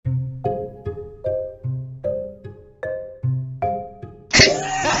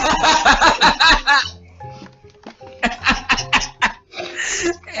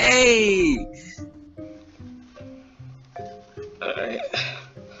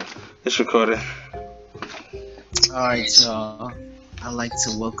It's recorded. Alright, y'all. I'd like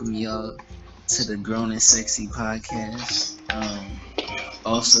to welcome y'all to the Grown and Sexy podcast.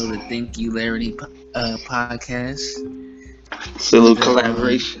 Also the Thank You Larry podcast. It's a little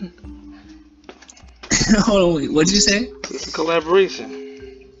collaboration. Hold on, wait, what'd you say? It's a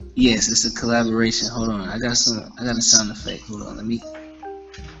collaboration. Yes, it's a collaboration. Hold on, I got a sound effect. Hold on, let me.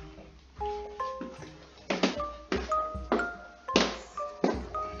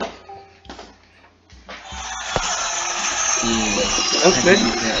 Okay.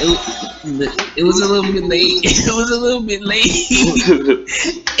 It was a little bit late. It was a little bit late. You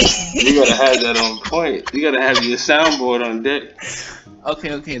gotta have that on point. You gotta have your soundboard on deck.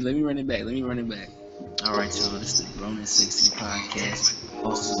 Okay. Let me run it back. All right, y'all. This is the Grown and Sexy podcast.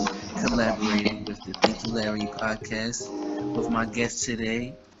 Also collaborating with the Thank You Larry podcast with my guest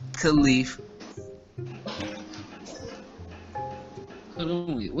today, Khalif. Hold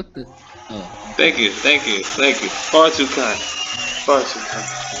on, wait, what the? Oh. Thank you. Far too kind.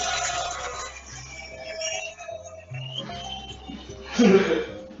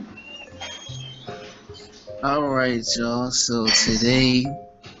 All right, y'all. So today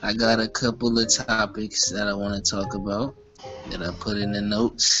I got a couple of topics that I want to talk about that I put in the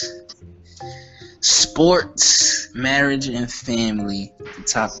notes. Sports, marriage, and family. The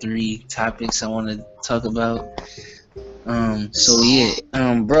top 3 topics I want to talk about. Bro.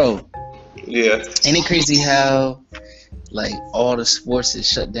 Yeah. Ain't it crazy how like all the sports is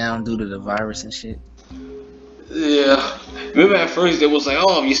shut down due to the virus and shit? Yeah. Remember at first it was like,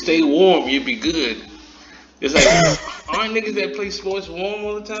 oh, if you stay warm, you'd be good. It's like, aren't niggas that play sports warm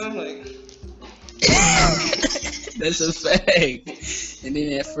all the time? Like, that's a fact. And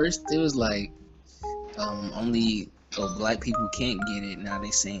then at first it was like, only black people can't get it. Now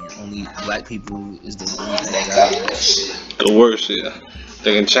they saying only black people is the ones that got it. The worst, yeah.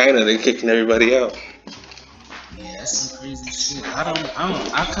 Like in China, they kicking everybody out. Yeah, that's some crazy shit. I kind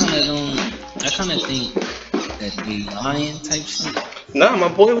of think that they lying type shit. Nah, my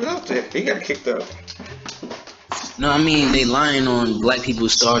boy was out there. He got kicked out. No, I mean they lying on black people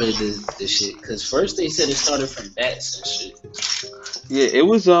started the shit. Cause first they said it started from bats and shit. Yeah, it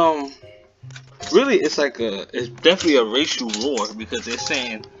was really it's definitely a racial war because they're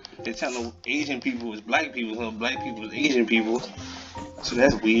telling Asian people is black people, so black people is Asian people. So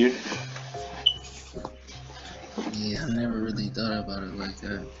that's weird. Yeah, I never really thought about it like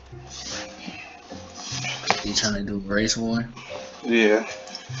that. They trying to do race war? Yeah.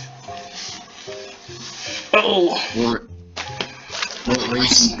 Oh. What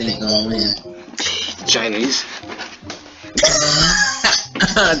race you think gonna win? Chinese.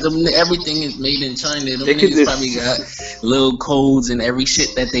 Everything is made in China. Them niggas probably got little codes and every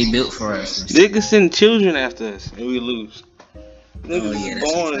shit that they built for us. They can send children after us and we lose. Oh yeah,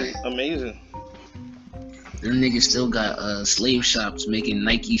 that's born amazing. Them niggas still got slave shops making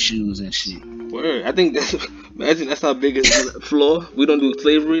Nike shoes and shit. Word, I think that's our biggest flaw. We don't do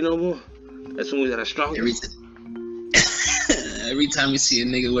slavery no more. That's when we got a stronger. Every time you see a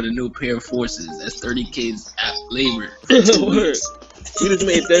nigga with a new pair of forces, that's 30 kids at labor. Word. We just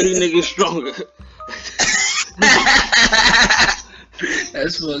made 30 niggas stronger.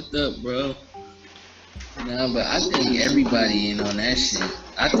 That's fucked up, bro. Nah, but I think everybody in on that shit.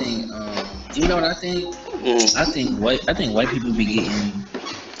 I think, you know what I think? I think white people be getting,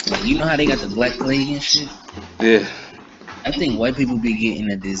 like, you know how they got the Black Plague and shit? Yeah. I think white people be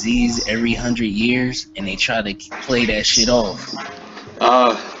getting a disease every 100 years, and they try to play that shit off.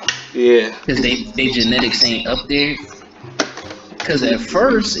 Yeah. Because they genetics ain't up there. Because at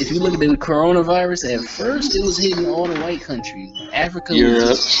first, if you look at the coronavirus, at first it was hitting all the white countries. Africa was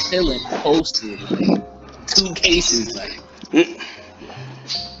just chilling, posted, like 2 cases, like.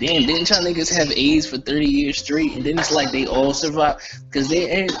 Damn, didn't y'all niggas have AIDS for 30 years straight? And then it's like they all survived. Because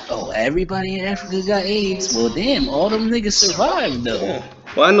everybody in Africa got AIDS. Well, damn, all them niggas survived, though. Yeah.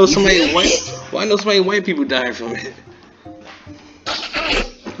 Well, I know somebody white people died from it.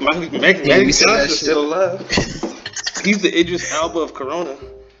 Magic Johnson's still alive. He's the Idris Elba of Corona.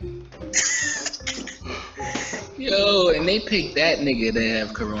 Yo, and they picked that nigga to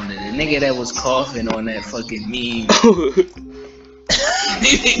have Corona. The nigga that was coughing on that fucking meme.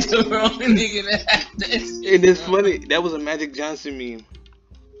 They picked the wrong nigga to have that. And it's funny, that was a Magic Johnson meme.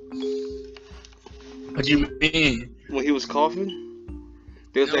 What you mean? When he was coughing?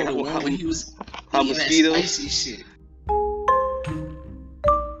 They was when he was how eating mosquitoes? that spicy shit.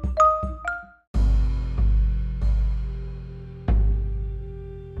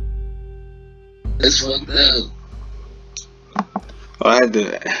 That's fucked up. Oh, I had the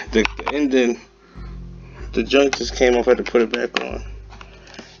and then the joint just came off. I had to put it back on.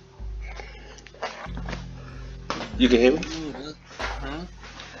 You can hear me? Huh?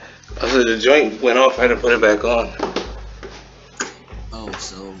 I said the joint went off. I had to put it back on. Oh,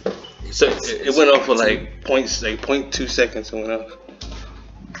 so it went off for like 0.2 seconds. It went off.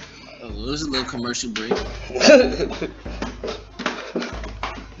 Oh, it was a little commercial break.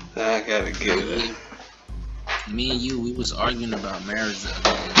 I gotta get it. Me and you, we was arguing about marriage the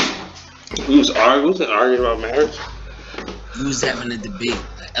other day. We was arguing about marriage. We was having a debate,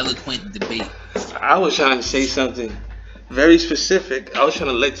 an eloquent debate. I was trying to say something very specific. I was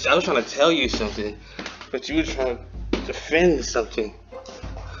trying to tell you something, but you were trying to defend something.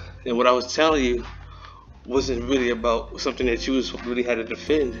 And what I was telling you wasn't really about something that you really had to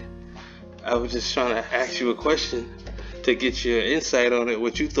defend. I was just trying to ask you a question to get your insight on it,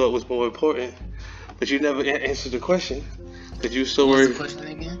 what you thought was more important. But you never answered the question because you were so worried. What's the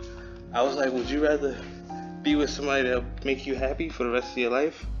question again? I was like, would you rather be with somebody that'll make you happy for the rest of your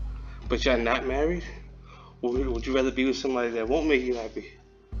life, but you're not married? Or would you rather be with somebody that won't make you happy,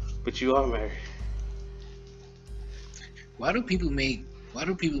 but you are married? Why do people make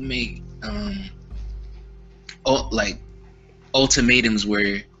ultimatums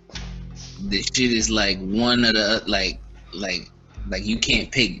where the shit is like one of the like you can't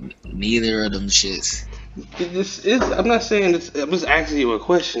pick neither of them shits? I'm not saying this. I'm just asking you a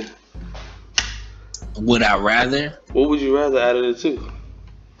question. Would I rather? What would you rather out of the two?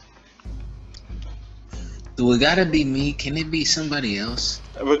 Do it gotta be me? Can it be somebody else?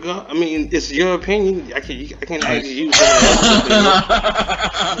 I mean, it's your opinion. I can't ask you.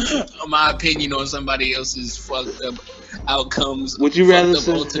 My opinion on somebody else's fucked up outcomes. Would you rather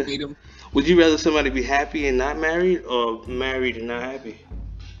ultimatum? Would you rather somebody be happy and not married, or married and not happy?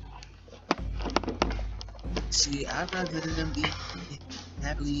 See, I'd rather them be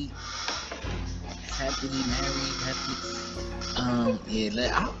happily married,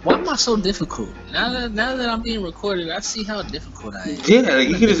 why am I so difficult? Now that I'm being recorded, I see how difficult I am. Yeah,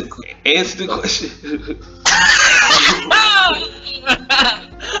 you can just answer the question.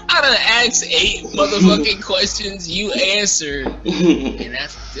 I done asked 8 motherfucking questions, you answered, and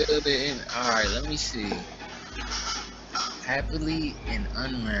that's still the end. Alright, let me see. Happily and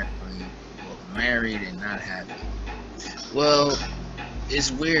unmarried, or married and not happy. Well, it's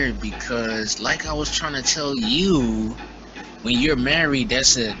weird because, like I was trying to tell you, when you're married,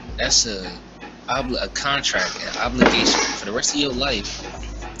 that's a contract, an obligation for the rest of your life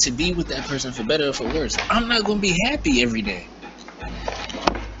to be with that person for better or for worse. I'm not gonna be happy every day.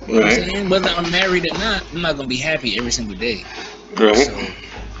 You know what I'm saying? Whether I'm married or not, I'm not gonna be happy every single day. Right. So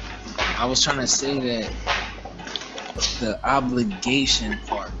I was trying to say that the obligation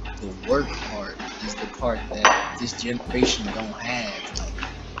part, the work part, is the part that this generation don't have.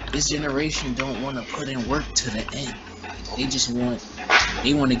 Like, this generation don't want to put in work to the end. They just want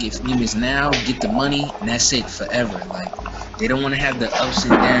to get famous now, get the money, and that's it forever. Like, they don't want to have the ups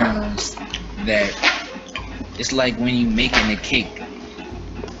and downs that it's like when you making a cake. You know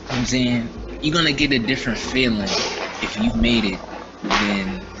what I'm saying? You're gonna get a different feeling if you made it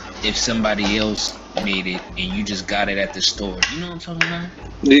than if somebody else made it and you just got it at the store. You know what I'm talking about?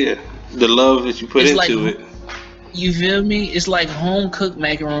 Yeah, the love that you put into it. You feel me? It's like home cooked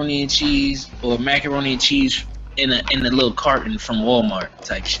macaroni and cheese, or macaroni and cheese in a little carton from Walmart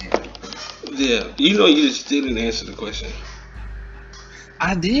type shit. Yeah, you just didn't answer the question.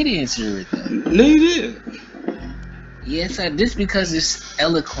 I did answer it though. No, you didn't. Yes, just because it's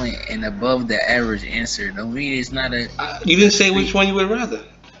eloquent and above the average answer don't mean it's not a. You didn't say which one you would rather.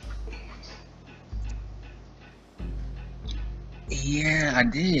 Yeah, I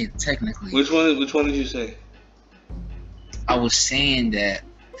did technically. Which one did you say? I was saying that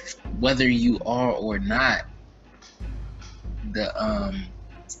whether you are or not,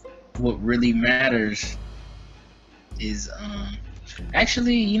 what really matters is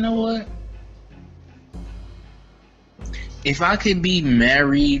actually, you know what? If I could be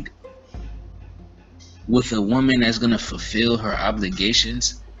married with a woman that's gonna fulfill her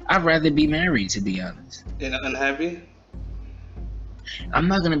obligations, I'd rather be married, to be honest. And unhappy? I'm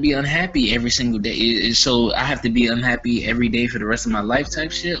not gonna be unhappy every single day. So I have to be unhappy every day for the rest of my life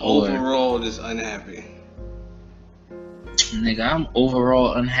type shit? Overall, just unhappy. Nigga, I'm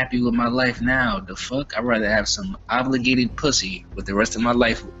overall unhappy with my life now. The fuck? I'd rather have some obligated pussy with the rest of my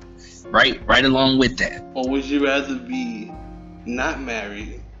life. Right along with that. Or would you rather be not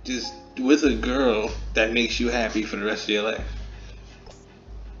married, just with a girl that makes you happy for the rest of your life?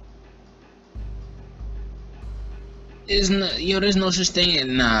 There's no such thing as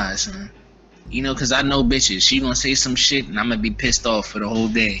nah, son. You know, cause I know bitches. She gonna say some shit and I'm gonna be pissed off for the whole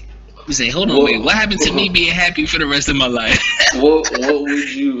day. You say, hold on, wait, what happened to me being happy for the rest of my life? What would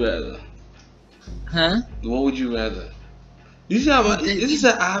you rather? Huh? What would you rather? This is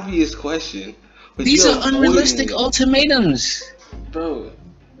an obvious question. These are unrealistic ultimatums. Bro,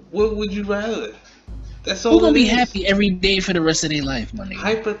 what would you rather? That's all. Who's gonna be happy every day for the rest of their life, my nigga?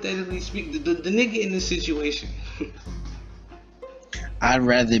 Hypothetically speaking, the nigga in this situation. I'd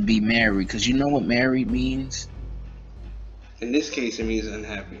rather be married, because you know what married means? In this case, it means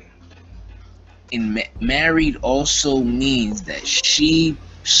unhappy. And married also means that she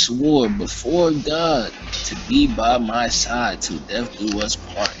swore before God to be by my side till death do us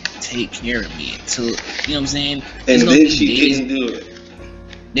part, take care of me until, you know what I'm saying? And then she didn't do it.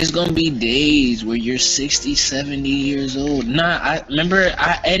 There's gonna be days where you're 60, 70 years old. Nah, I remember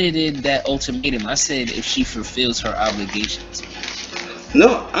I edited that ultimatum. I said if she fulfills her obligations.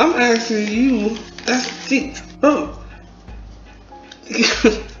 No, I'm asking you. That's deep, bro.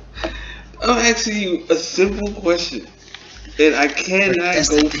 I'm asking you a simple question, and I cannot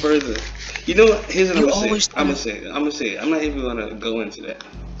go further. You know what? Here's what I'm gonna say. I'm gonna say. I'm not even gonna go into that.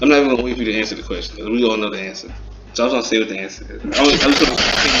 I'm not even gonna wait for you to answer the question, because we all know the answer. So I was gonna say what the answer is. I'm just gonna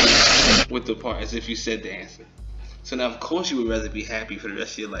continue with the part as if you said the answer. So now, of course, you would rather be happy for the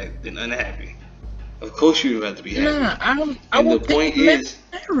rest of your life than unhappy. Of course, you would rather be happy. Nah, I and would the point is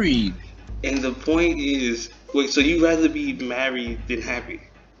married. And the point is, wait. So you rather be married than happy?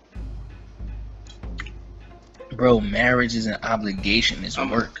 Bro, marriage is an obligation. It's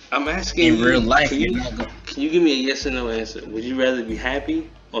work. I'm asking in you, real life. Can you give me a yes or no answer? Would you rather be happy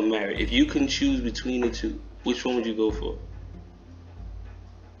or married? If you can choose between the two, which one would you go for?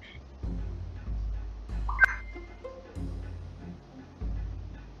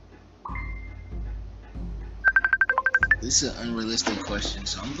 This is an unrealistic question,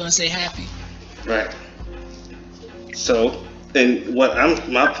 so I'm gonna say happy. Right. So, and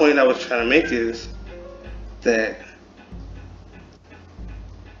my point I was trying to make is that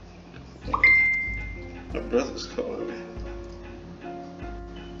my brother's calling me.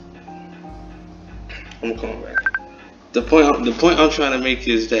 I'm gonna call him back. The point I'm trying to make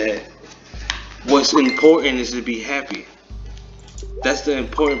is that what's important is to be happy. That's the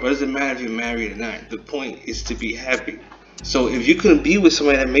important, but it doesn't matter if you're married or not. The point is to be happy. So if you can be with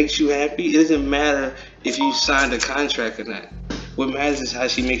somebody that makes you happy, it doesn't matter if you signed a contract or not. What matters is how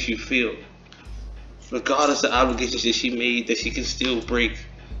she makes you feel. Regardless of obligations that she made, that she can still break,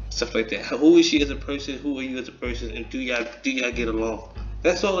 stuff like that. Who is she as a person? Who are you as a person? And do y'all get along?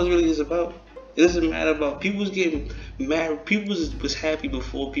 That's all it really is about. It doesn't matter about people getting married. People was happy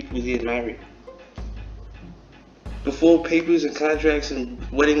before people was getting married. Before papers and contracts and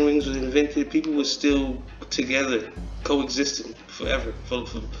wedding rings was invented, people were still together, coexisting forever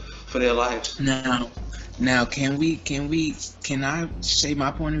for their lives. Now, can I say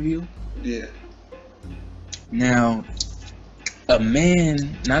my point of view? Yeah. Now, a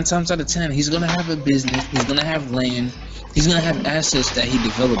man, 9 times out of 10, he's gonna have a business. He's gonna have land. He's gonna have assets that he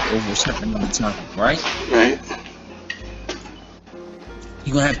developed over a certain amount of time, right? Right.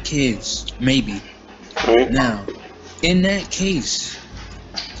 He's gonna have kids, maybe. Right. Now, in that case,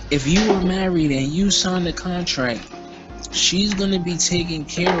 if you were married and you signed a contract, she's gonna be taken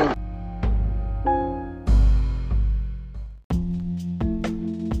care of.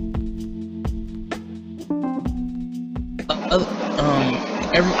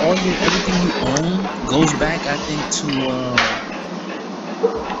 Everything you own goes back, I think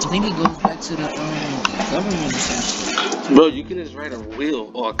it goes back to the government or something. Bro, you can just write a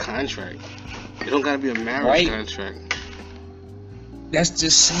will or a contract. It don't gotta be a marriage contract. That's the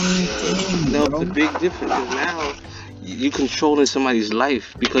same thing. No, the big difference is now you controlling somebody's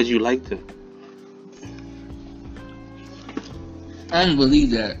life because you like them. I don't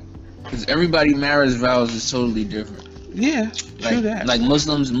believe that, because everybody's marriage vows is totally different. Yeah, true that. Like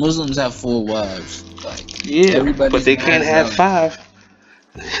Muslims have 4 wives. Like, yeah, but they can't have 5.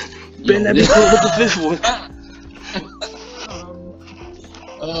 Then that be cool with the 5th one.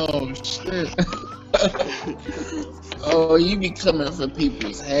 Oh shit. Oh, you be coming for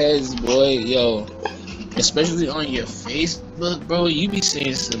people's heads, boy. Yo, especially on your Facebook, bro. You be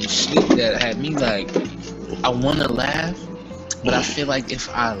saying some shit that had me like, I wanna laugh, but I feel like if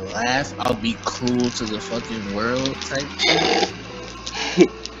I laugh, I'll be cruel to the fucking world type shit.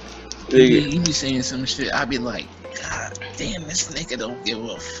 You be saying some shit, I be like, God damn, this nigga don't give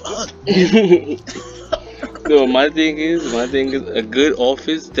a fuck. No, my thing is a good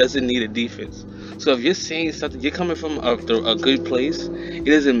offense doesn't need a defense. So if you're saying something, you're coming from a good place, it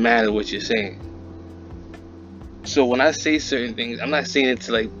doesn't matter what you're saying. So when I say certain things, I'm not saying it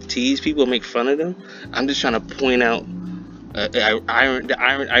to like tease people or make fun of them. I'm just trying to point out the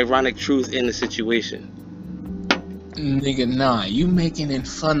ironic truth in the situation. Nigga, nah, you making in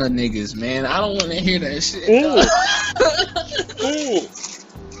fun of niggas, man. I don't want to hear that shit.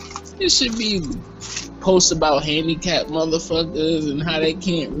 It should be posts about handicapped motherfuckers and how they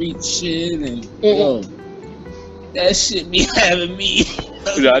can't reach shit and yo, that shit be having me.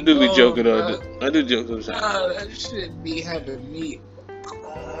 Yeah, I do be joking on it. I do joke sometimes. That shit be having me.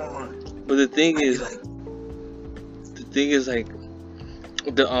 But the thing is like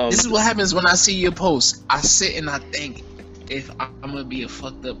this is what happens when I see your post. I sit and I think, if I'm gonna be a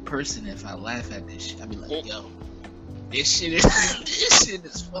fucked up person if I laugh at this shit. I be like, yo, this shit is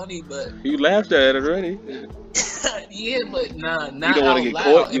funny, but you laughed at it already. yeah, but nah, you don't want to get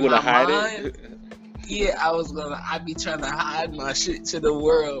caught. You want to hide it. Yeah, I be trying to hide my shit to the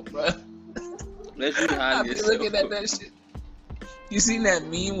world, bro. Let you hide I be yourself. looking at that shit. You seen that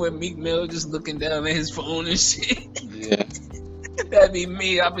meme where Meek Mill just looking down at his phone and shit? Yeah. That'd be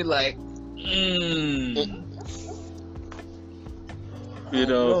me. I'd be like, You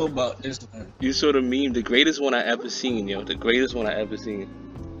know about this one. You saw the meme, the greatest one I ever seen, yo. The greatest one I ever seen.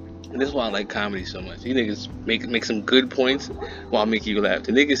 And this is why I like comedy so much. You niggas make some good points while I make you laugh.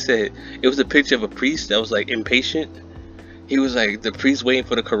 The nigga said it was a picture of a priest that was like impatient. He was like the priest waiting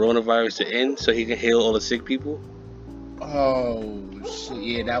for the coronavirus to end so he can heal all the sick people. Oh shit!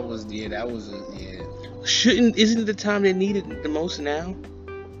 Yeah, that was yeah. Isn't it the time they need it the most now?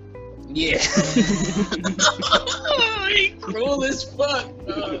 Yeah. He cruel as fuck,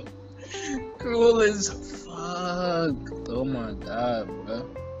 bro. Cruel as fuck. Oh my god, bro.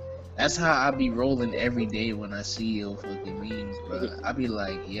 That's how I be rolling every day when I see your fucking memes, bro. I be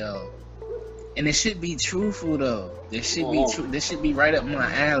like, yo. And it should be truthful though. This should be true. This should be right up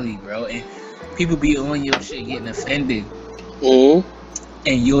my alley, bro. And people be on your shit getting offended. And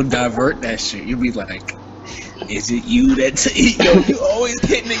you'll divert that shit. You'll be like, is it you that yo, you always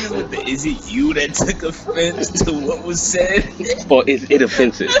hit niggas with the is it you that took offense to what was said? Or is it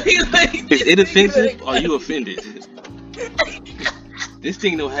offensive? Is it offensive? Or are you offended? This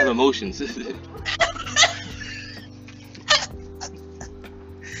thing don't have emotions. That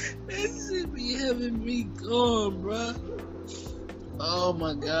shit be having me gone, bro. Oh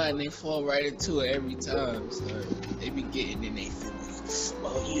my god, and they fall right into it every time. So they be getting in their feelings.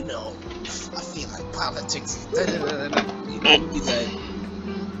 Oh, you know, I feel like politics. You know, be like,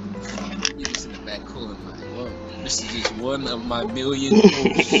 you just in the back corner, like, whoa, this is just one of my million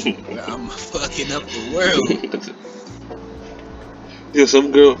posts where I'm fucking up the world. Yo,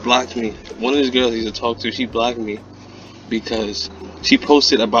 some girl blocked me. One of these girls I used to talk to, she blocked me because she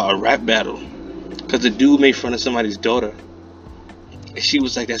posted about a rap battle. Because the dude made fun of somebody's daughter. And she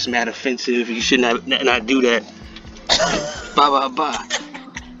was like, that's mad offensive. You should not do that. Blah, blah, blah.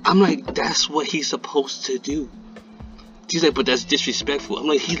 I'm like, that's what he's supposed to do. She's like, but that's disrespectful. I'm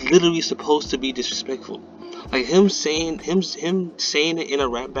like, he's literally supposed to be disrespectful. Like, him saying it in a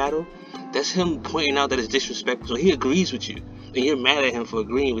rap battle, that's him pointing out that it's disrespectful. So he agrees with you. And you're mad at him for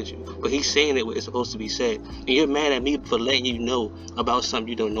agreeing with you. But he's saying it where it's supposed to be said. And you're mad at me for letting you know about something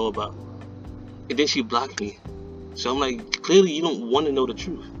you don't know about. And then she blocked me. So I'm like, clearly you don't want to know the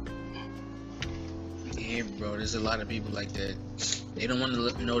truth. Yeah, bro, there's a lot of people like that. They don't want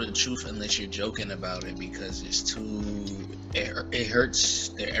to know the truth unless you're joking about it because it's too... It hurts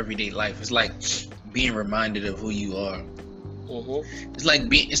their everyday life. It's like being reminded of who you are. It's like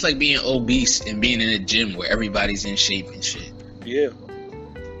being obese and being in a gym where everybody's in shape and shit. Yeah.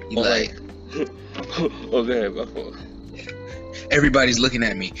 You like... Okay, everybody's looking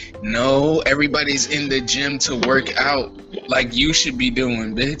at me. No, everybody's in the gym to work out like you should be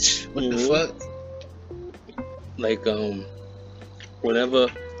doing, bitch. What the fuck? Like, whenever,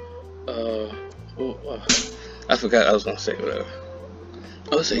 I forgot I was gonna say whatever.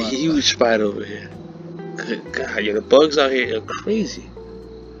 I was a huge spider over here. Good God, yeah, the bugs out here are crazy.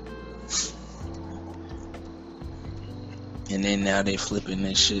 And then now they flipping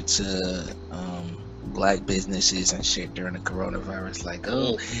this shit to black businesses and shit during the coronavirus. Like,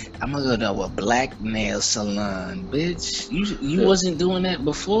 oh, I'm gonna go to a black nail salon, bitch. You wasn't doing that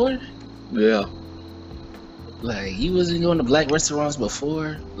before? Yeah. Like, you wasn't going to black restaurants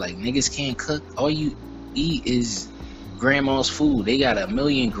before? Like, niggas can't cook. All you eat is grandma's food. They got a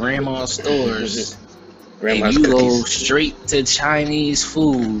million grandma stores. Grandma's and you cookies. go straight to Chinese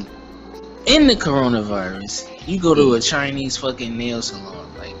food in the coronavirus. You go to a Chinese fucking nail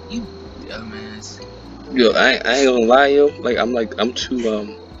salon. Like, you dumbass. Yo, I ain't gonna lie, yo. Like, I'm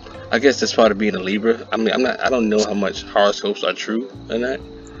too, I guess that's part of being a Libra. I mean, I don't know how much horoscopes are true and that.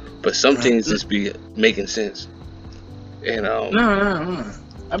 But some things just be making sense. And, No.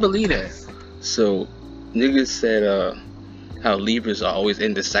 I believe that. So, niggas said, how Libras are always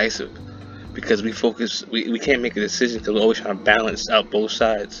indecisive. because we can't make a decision because we're always trying to balance out both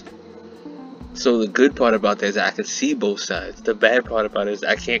sides. So the good part about that is that I can see both sides. The bad part about it is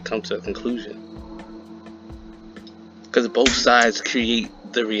I can't come to a conclusion because both sides create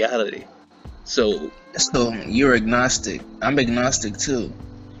the reality. So you're agnostic. I'm agnostic too.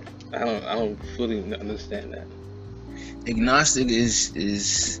 I don't fully understand that. Agnostic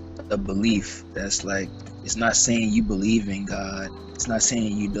is a belief that's like, it's not saying you believe in God. It's not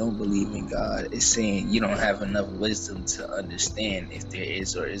saying you don't believe in God. It's saying you don't have enough wisdom to understand if there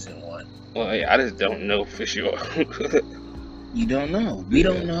is or isn't one. Well, I just don't know for sure. You don't know. We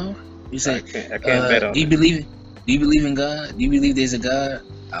don't know. You say, I can't bet on do you believe in God? Do you believe there's a God?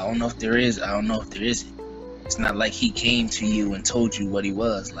 I don't know if there is. I don't know if there isn't. It's not like he came to you and told you what he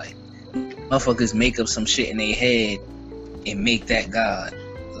was. Like, motherfuckers make up some shit in their head and make that God.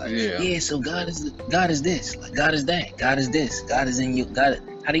 Like, yeah, so God is this, like God is that, God is this, God is in you. God,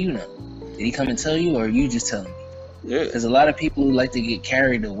 how do you know? Did he come and tell you, or are you just telling me? Yeah. Because a lot of people like to get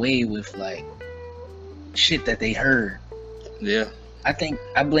carried away with like shit that they heard. Yeah. I think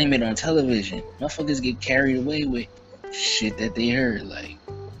I blame it on television. Motherfuckers get carried away with shit that they heard. Like,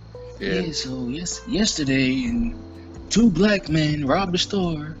 yeah, so yesterday, 2 black men robbed a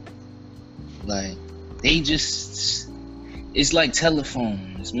store. Like, they just, it's like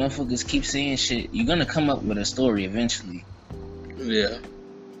telephones. Motherfuckers keep saying shit. You're gonna come up with a story eventually. Yeah.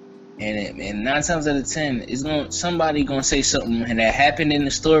 And 9 times out of 10, somebody gonna say something that happened in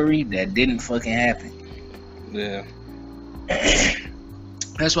the story that didn't fucking happen. Yeah.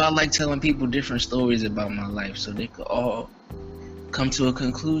 That's why I like telling people different stories about my life, so they could all come to a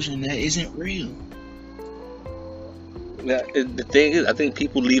conclusion that isn't real. Yeah, the thing is, I think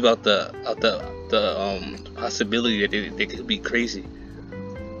people leave out the possibility that they could be crazy.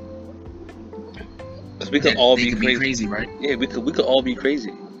 Because we could all be crazy, right? Yeah, we could all be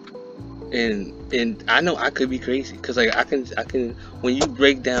crazy. And I know I could be crazy because like I can when you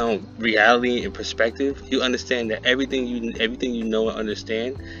break down reality and perspective, you understand that everything you know and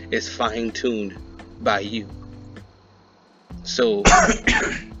understand is fine-tuned by you. So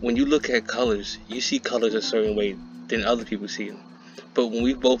when you look at colors, you see colors a certain way than other people see them. But when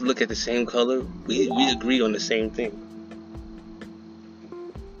we both look at the same color, we agree on the same thing.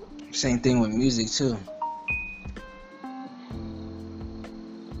 Same thing with music too.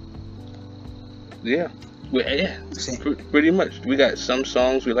 Yeah, pretty much. We got some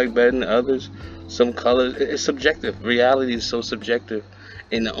songs we like better than others. Some colors. It's subjective. Reality is so subjective,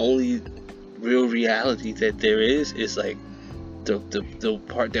 and the only real reality that there is like the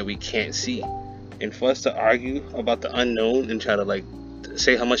part that we can't see. And for us to argue about the unknown and try to like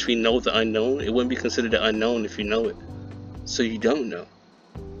say how much we know the unknown, it wouldn't be considered the unknown if you know it. So you don't know,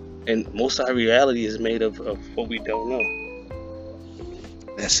 and most of our reality is made of what we don't know.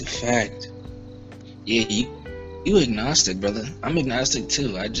 That's a fact. Yeah, you agnostic, brother. I'm agnostic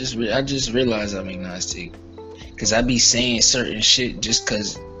too. I just realized I'm agnostic because I be saying certain shit just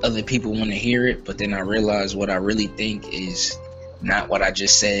because other people want to hear it, but then I realize what I really think is not what I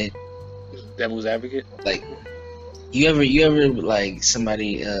just said. Devil's advocate. Like, you ever like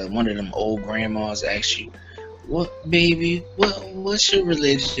somebody, one of them old grandmas ask you, "What, baby? What's your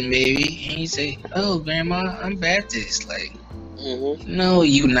religion, baby?" And you say, "Oh, grandma, I'm Baptist." Like. Mm-hmm. No,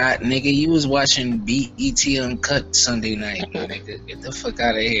 you not, nigga. You was watching BET Uncut Sunday night, nigga. Get the fuck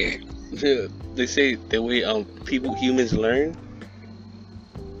out of here. Yeah, they say the way humans learn,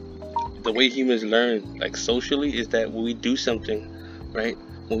 like socially, is that when we do something, right?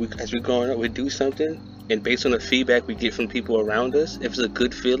 As we're growing up, we do something, and based on the feedback we get from people around us, if it's a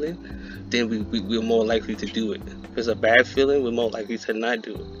good feeling, then we're more likely to do it. If it's a bad feeling, we're more likely to not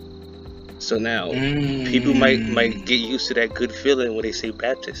do it. So now, people might get used to that good feeling when they say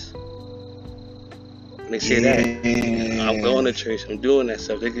Baptist. When they say that, I'm going to church, I'm doing that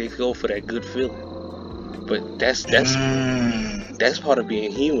stuff, they go for that good feeling. But that's part of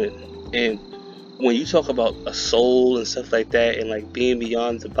being human. And when you talk about a soul and stuff like that, and like being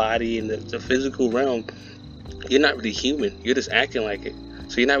beyond the body and the physical realm, you're not really human. You're just acting like it.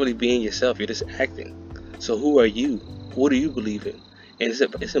 So you're not really being yourself. You're just acting. So who are you? What do you believe in? And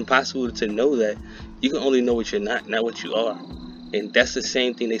it's impossible to know that. You can only know what you're not what you are. And that's the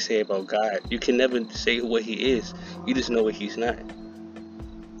same thing they say about God. You can never say what he is. You just know what he's not.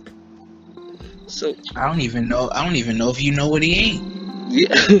 So I don't even know if you know what he ain't.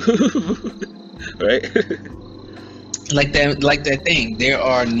 Yeah. Right? Like that thing. There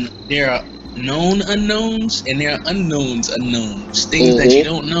are known unknowns and there are unknowns. Things that you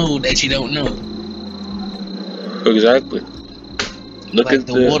don't know that you don't know. Exactly. Look like at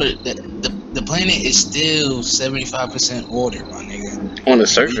the water. The planet is still 75% water, my nigga. On the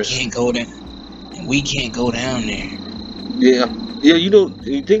surface. We can't go there. we can't go down there. Yeah, yeah.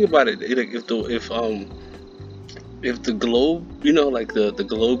 You think about it. If the globe, like the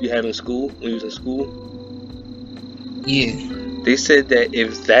globe you had in school when you was in school, Yeah. they said that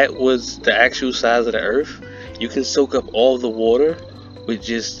if that was the actual size of the Earth, you can soak up all the water with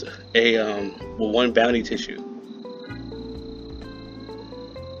just with one bounty tissue.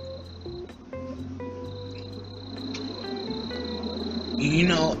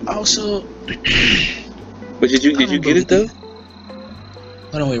 Also, But did you get it though?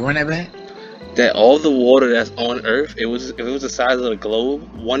 Hold on, wait, run that back. That all the water that's on Earth, if it was the size of the globe,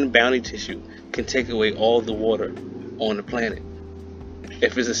 one bounty tissue can take away all the water on the planet.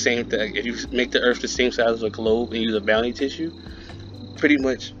 If it's the same thing, if you make the Earth the same size as a globe and use a bounty tissue, pretty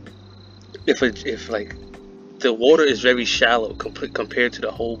much, if like the water is very shallow compared to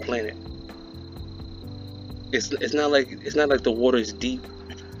the whole planet. It's not like the water is deep,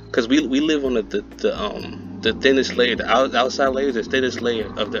 because we live on the thinnest layer, the outside layer is the thinnest layer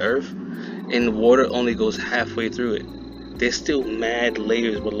of the Earth, and the water only goes halfway through it. There's still mad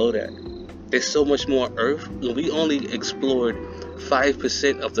layers below that. There's so much more Earth, and we only explored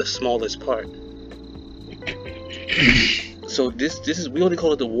 5% of the smallest part. So this is, we only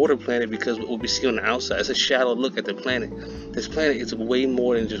call it the water planet because what we see on the outside, it's a shallow look at the planet. This planet is way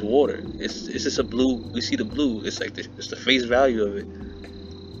more than just water. It's just a blue. We see the blue. It's like it's the face value of it.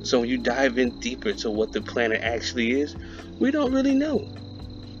 So when you dive in deeper to what the planet actually is, we don't really know.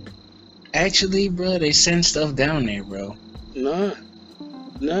 Actually, bro, they send stuff down there, bro. Nah.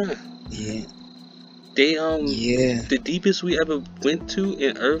 Yeah. They Yeah. the deepest we ever went to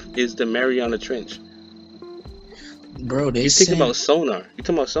in Earth is the Mariana Trench. Bro, they You think sent, about sonar. You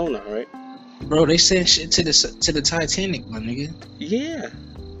talking about sonar, right? bro, they sent shit to the Titanic, my nigga. Yeah,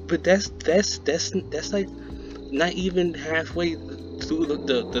 but that's like not even halfway through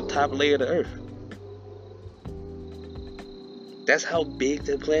the top layer of the Earth. That's how big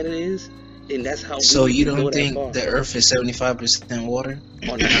the planet is, and that's how. So we you can go don't that think far. the Earth is 75% water?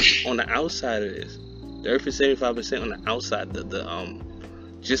 on the outside it is. The Earth is 75% on the outside.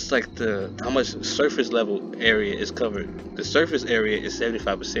 Just like how much surface level area is covered. The surface area is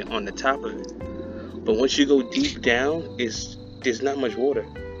 75% on the top of it. But once you go deep down, there's not much water.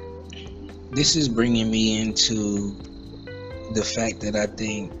 This is bringing me into the fact that I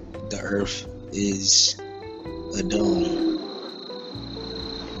think the Earth is a dome.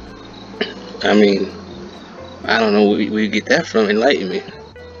 I mean, I don't know where you get that from. Enlighten me.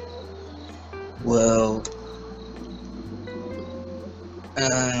 Well,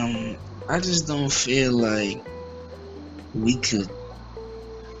 I just don't feel like we could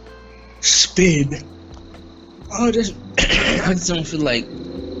spin. I just don't feel like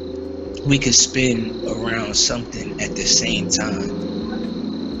we could spin around something at the same time.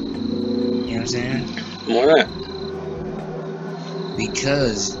 You know what I'm saying? Why not?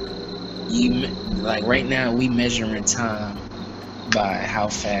 Because like right now we measuring time by how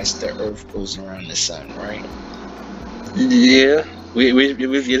fast the Earth goes around the sun, right? Yeah.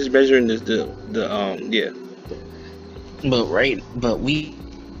 We're just measuring the yeah. But we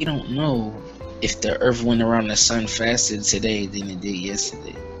don't know if the Earth went around the sun faster today than it did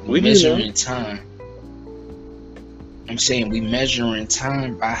yesterday. We measuring time. I'm saying we measuring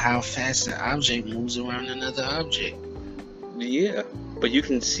time by how fast an object moves around another object. Yeah, but you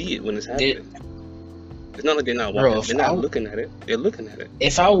can see it when it's happening. It's not like they're not watching. Bro, They're not looking at it. They're looking at it.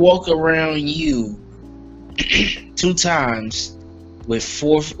 If I walk around you 2 times with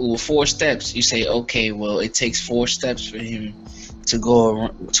four steps, you say, okay, well, it takes 4 steps for him to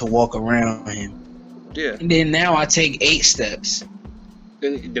walk around him. Yeah. And then now I take 8 steps.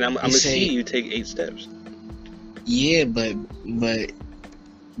 Then I'm gonna see you take 8 steps. Yeah, but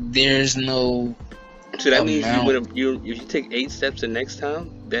there's no. So that means if you take 8 steps the next time,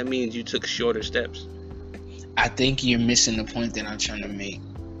 that means you took shorter steps. I think you're missing the point that I'm trying to make.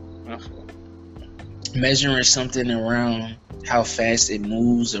 Okay. Measuring something around how fast it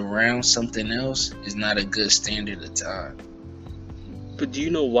moves around something else is not a good standard of time. But do you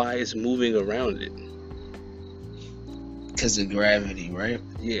know why it's moving around it? Because of gravity, right?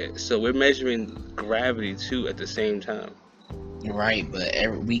 Yeah, so we're measuring gravity too at the same time. Right, but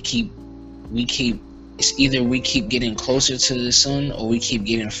we keep it's either we keep getting closer to the sun or we keep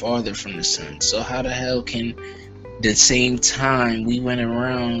getting farther from the sun. So how the hell can the same time we went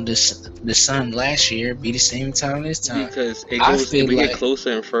around the sun last year be the same time this time? Because we get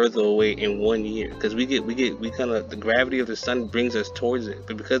closer and further away in 1 year. Because we kind of, the gravity of the sun brings us towards it,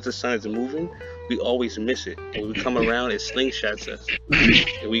 but because the sun is moving, we always miss it. When we come around, it slingshots us,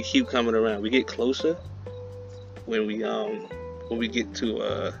 and we keep coming around. We get closer when we get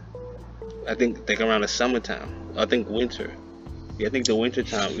to I think around the summertime. I think winter. Yeah, I think the winter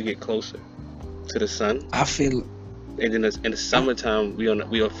time we get closer to the sun. I feel, And then in the summertime we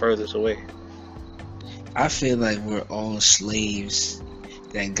are furthest away. I feel like we're all slaves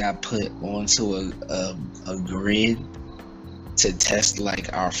that got put onto a grid to test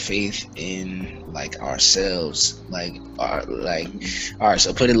like our faith in like ourselves, like all right,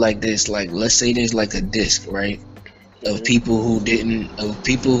 so put it like this, like let's say there's like a disc, right, of people who didn't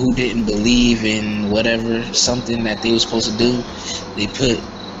believe in whatever, something that they were supposed to do. They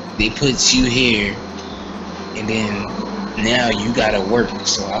put you here, and then now you gotta work.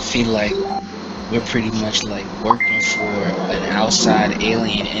 So I feel like we're pretty much like working for an outside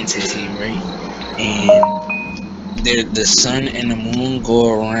alien entity, right? And the sun and the moon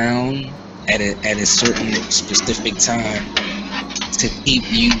go around at a certain specific time to keep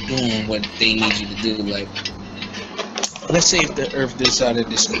you doing what they need you to do. Like, let's say if the Earth decided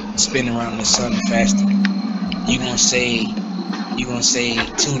to spin around the sun faster, you gonna say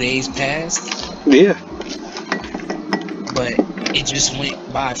 2 days passed? Yeah. But it just went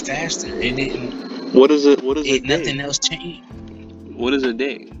by faster. It didn't. What is it? What is it? Nothing else changed. What is a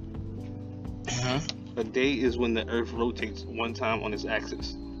day? Uh-huh. A day is when the Earth rotates one time on its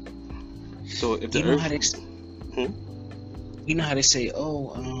axis. So if the You know Earth, how they, you know how they say,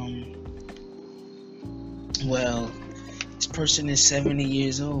 well, this person is 70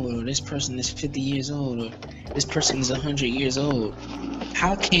 years old, or this person is 50 years old, or this person is 100 years old.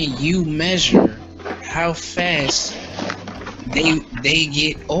 How can you measure how fast they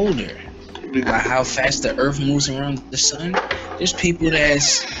get older? By how fast the Earth moves around the sun? There's people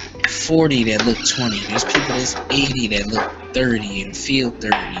that's 40 that look 20. There's people that's 80 that look 30 and feel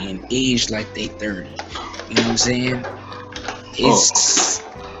 30 and age like they 30. You know what I'm saying? It's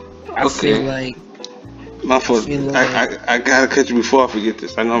I feel like my fault. I gotta cut you before I forget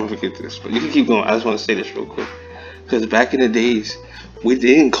this. I know I'm gonna forget this, but you can keep going. I just want to say this real quick, because back in the days, they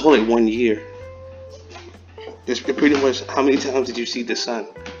didn't call it 1 year. It's pretty much how many times did you see the sun?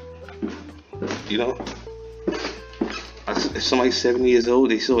 You know, if somebody's 70 years old,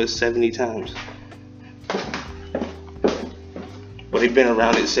 they saw it 70 times. Well, they've been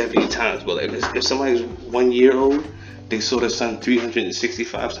around it 70 times, but like if somebody's 1 year old, they saw the sun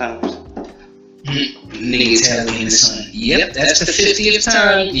 365 times. Nigga telling the sun. Yep, that's the 50th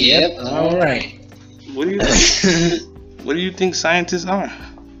time. Yep, all right. What do you think? What do you think scientists are?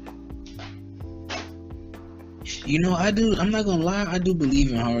 You know, I'm not gonna lie, I do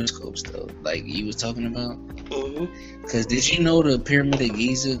believe in horoscopes though, like you was talking about. Because did you know the Pyramid of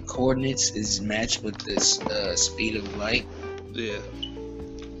Giza coordinates is matched with this speed of light? Yeah.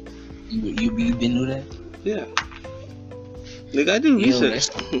 You been through that? Yeah. Like, I do research.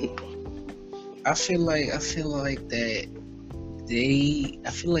 I feel like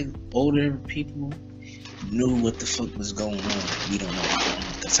older people knew what the fuck was going on. We don't know.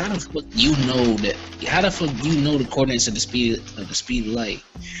 Cause how the fuck you know that? How the fuck you know the coordinates of the speed of light?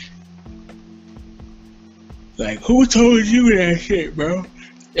 Like, who told you that shit, bro?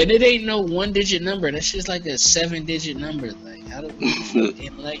 And it ain't no 1-digit number. That's just like a 7-digit number. Like, how the fuck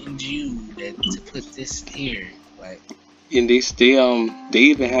enlightened you that to put this here? Like, and they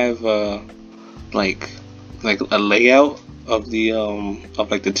even have like a layout of the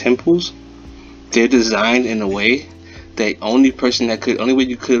like the temples. They're designed in a way that only way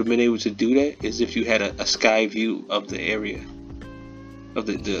you could have been able to do that is if you had a sky view of the area, of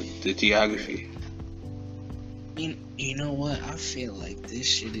the geography. You know what? I feel like this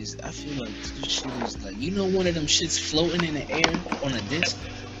shit is like, you know, one of them shits floating in the air on a disc.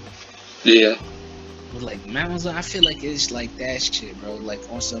 Yeah. With like mountains. I feel like it's like that shit, bro. Like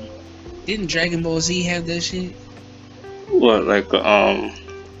on some. Didn't Dragon Ball Z have that shit? What, like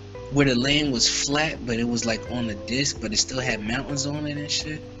where the land was flat, but it was like on the disc, but it still had mountains on it and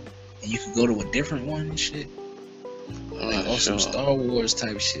shit, and you could go to a different one and shit. Like some Star Wars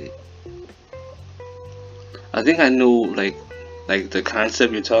type shit. I think I know like the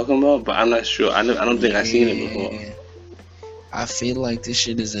concept you're talking about, but I'm not sure. I don't think I've seen it before. I feel like this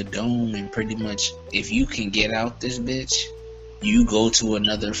shit is a dome, and pretty much if you can get out this bitch, you go to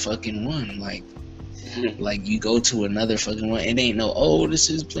another fucking one. Like you go to another fucking one. It ain't no, oh, this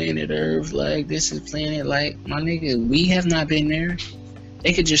is planet Earth, like this is planet, like, my nigga, we have not been there.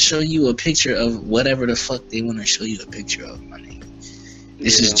 They could just show you a picture of whatever the fuck they want to show you a picture of, my nigga.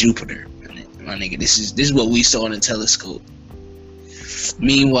 This is Jupiter, my nigga. This is what we saw in the telescope.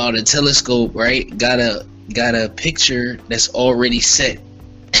 Meanwhile, the telescope, right, got a picture that's already set.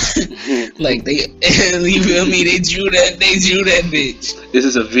 Like they, you feel me? They drew that bitch. This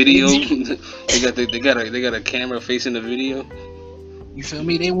is a video. They got a camera facing the video. You feel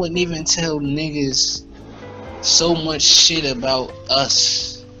me? They wouldn't even tell niggas so much shit about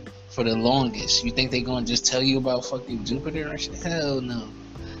us for the longest. You think they gonna just tell you about fucking Jupiter and shit? Hell no.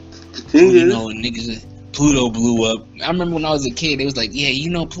 The thing You is, know, niggas, Pluto blew up. I remember when I was a kid, they was like, yeah, you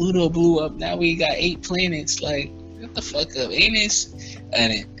know, Pluto blew up. Now we got 8 planets. Like, what the fuck up? Ain't this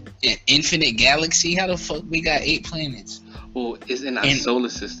an infinite galaxy? How the fuck we got 8 planets? well, it's in our solar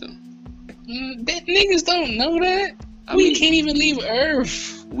system. That niggas don't know that. We can't even leave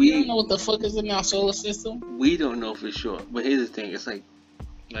Earth. We don't know what the fuck is in our solar system. We don't know for sure. But here's the thing: it's like,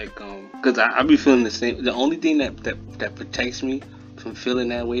 because I be feeling the same. The only thing that protects me from feeling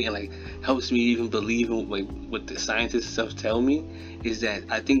that way and like helps me even believe in like what the scientists stuff tell me is that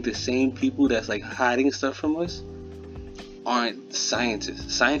I think the same people that's like hiding stuff from us aren't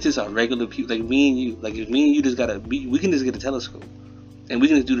scientists. Scientists are regular people like me and you. Like if me and you we can just get a telescope and we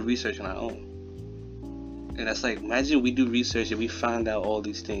can just do the research on our own. And that's like, imagine we do research and we find out all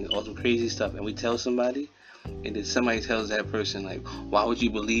these things, all some crazy stuff, and we tell somebody, and then somebody tells that person like, why would you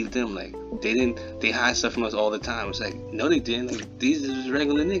believe them? Like they hide stuff from us all the time. It's like, no, they didn't. Like, these are just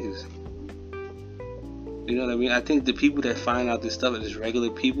regular niggas. You know what I mean? I think the people that find out this stuff are just regular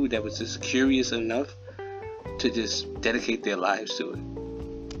people that was just curious enough to just dedicate their lives to it.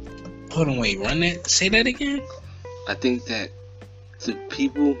 Hold on, wait, run that. Say that again. I think that the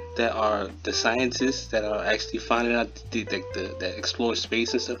people that are the scientists that are actually finding out that explore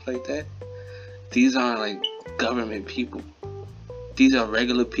space and stuff like that, these aren't like government people. These are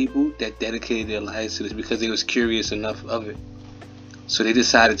regular people that dedicated their lives to this because they was curious enough of it. So they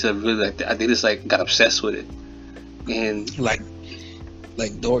decided to really they just like got obsessed with it. And like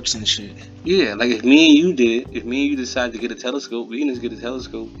dorks and shit. Yeah, like if me and you did it, if me and you decide to get a telescope, we can just get a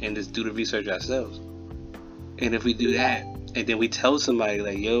telescope and just do the research ourselves. And if we do that, and then we tell somebody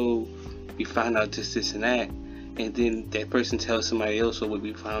like, yo, we found out this and that, and then that person tells somebody else what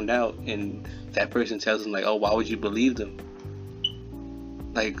we found out, and that person tells them like, oh, why would you believe them?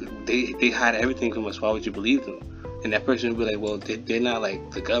 Like they hide everything from us. Why would you believe them? And that person would be like, well, they're not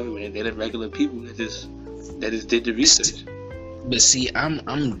like the government. They're the regular people that just did the research. But see,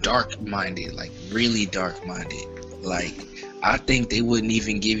 I'm dark-minded, like really dark-minded. Like I think they wouldn't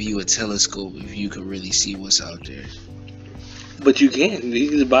even give you a telescope if you could really see what's out there. But you can. You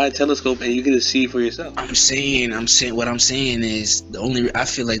can just buy a telescope and you can just see for yourself. I'm saying. What I'm saying is I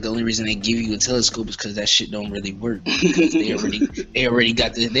feel like the only reason they give you a telescope is because that shit don't really work. Because they already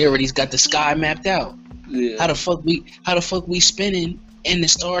got the sky mapped out. Yeah. How the fuck we spinning and the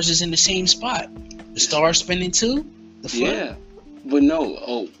stars is in the same spot? The stars spinning too? The fuck? Yeah. But no.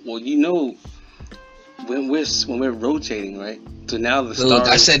 Oh well, you know, when we're rotating, right? So now the stars. Look,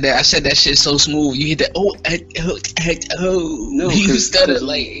 I said that shit so smooth. You hit that. No, you stuttered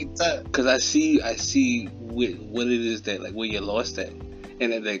like. Because I see what it is that like where you're lost at,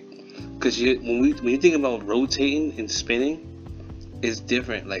 and then like, because when you think about rotating and spinning, it's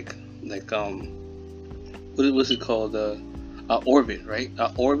different. Like what's it called? Orbit, right?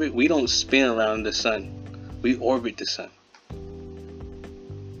 Orbit. We don't spin around the sun. We orbit the sun.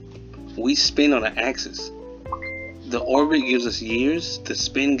 We spin on an axis. The orbit gives us years, the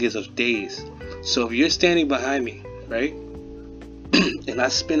spin gives us days. So if you're standing behind me, right, and I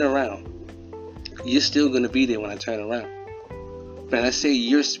spin around, you're still going to be there when I turn around. But I say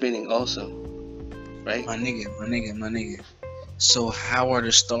you're spinning also, right? My nigga. So how are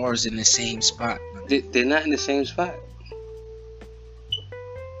the stars in the same spot? They're not in the same spot.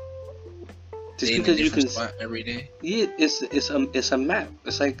 Just because you can spot every day. Yeah, it's a map.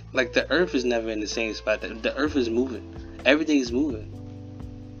 It's like the Earth is never in the same spot. The Earth is moving. Everything is moving.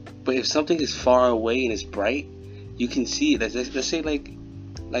 But if something is far away and it's bright, you can see it. Let's say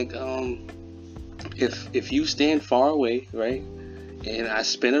if you stand far away, right, and I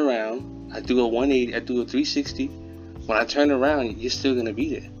spin around, I do a 180, I do a 360. When I turn around, you're still gonna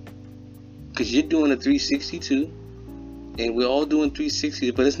be there, cause you're doing a 360 too. And we're all doing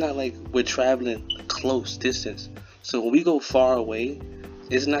 360s, but it's not like we're traveling close distance. So when we go far away,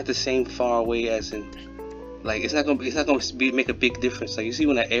 it's not the same far away as in, like it's not gonna make a big difference. Like you see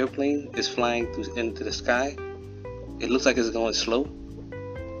when an airplane is flying into the sky, it looks like it's going slow.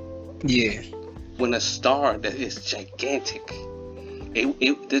 Yeah. When a star that is gigantic,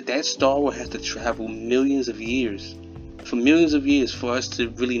 that star will have to travel millions of years for us to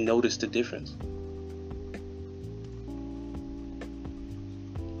really notice the difference.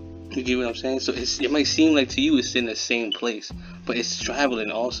 You get what I'm saying? So it might seem like to you it's in the same place, but it's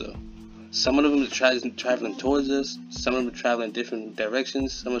traveling also. Some of them are traveling towards us, some of them are traveling in different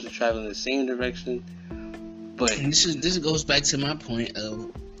directions, some of them are traveling in the same direction. But and this goes back to my point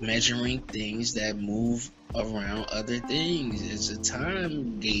of measuring things that move around other things. It's a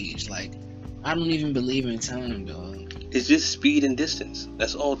time gauge. Like, I don't even believe in time, dog. It's just speed and distance.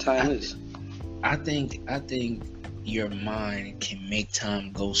 That's all time is. I think your mind can make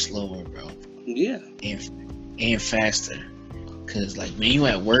time go slower, bro. Yeah. And faster. Cause like when you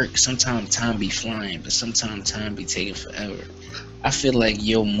at work, sometimes time be flying, but sometimes time be taking forever. I feel like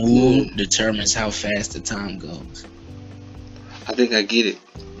your mood determines how fast the time goes. I think I get it.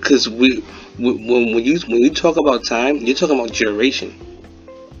 Cause when you talk about time, you're talking about duration.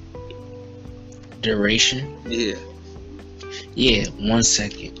 Duration? Yeah. Yeah, 1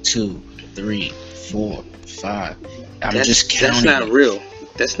 second, 2, 3, 4, 5. I'm just counting. That's not real.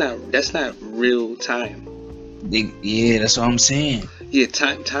 That's not real time. Yeah, that's what I'm saying. Yeah,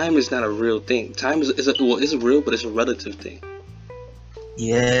 time is not a real thing. Time is real, but it's a relative thing.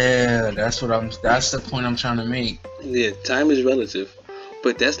 Yeah, that's the point I'm trying to make. Yeah, time is relative,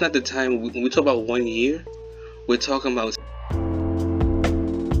 but that's not the time. When we talk about 1 year, we're talking about.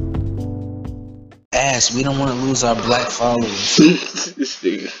 We don't want to lose our black followers. This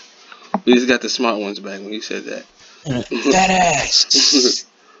nigga. We just got the smart ones back when you said that. Fat ass.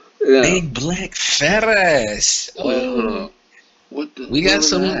 Yeah. Big black fat ass. Wait, hold on. We got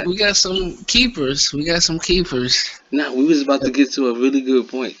some keepers. Nah, we was about to get to a really good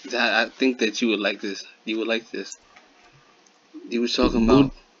point. I think that you would like this. You would like this. You was talking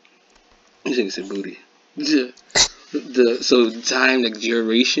about. You think it's booty. So time, like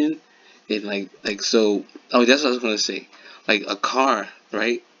duration, and like so. Oh, that's what I was gonna say. Like a car,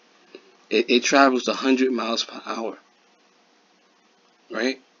 right? It travels 100 miles per hour,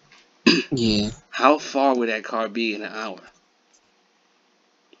 right? Yeah. How far would that car be in an hour?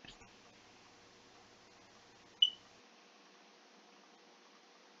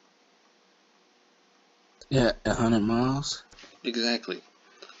 Yeah, 100 miles. Exactly.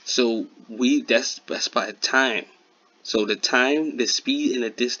 So that's by time. So the time, the speed, and the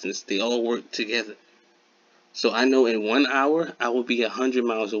distance, they all work together. So I know in 1 hour I will be 100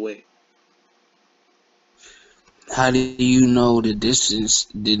 miles away. How do you know the distance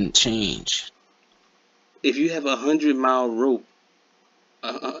didn't change? If you have 100-mile rope,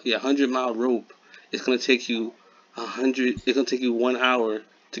 100-mile rope, it's gonna take you 100. It's gonna take you 1 hour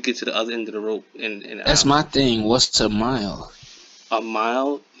to get to the other end of the rope. That's my thing. What's a mile? A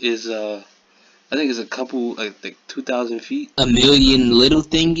mile is I think it's a couple like 2,000 feet. A million little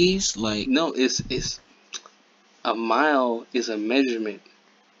thingies, like no, it's a mile is a measurement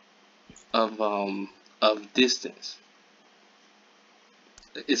of distance.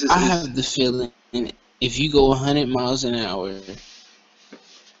 I have the feeling if you go 100 miles an hour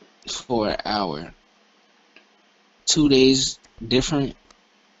for an hour, 2 days different,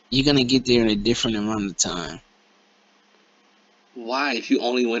 you're gonna get there in a different amount of time. Why, if you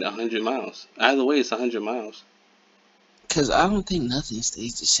only went 100 miles? Either way, it's 100 miles. Cause I don't think nothing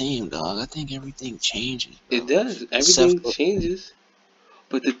stays the same, dog. I think everything changes, bro. It does. Everything changes.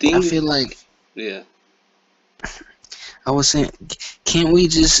 But the thing I feel like, yeah. I was saying, can't we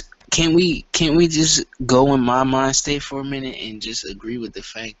just go in my mind state for a minute and just agree with the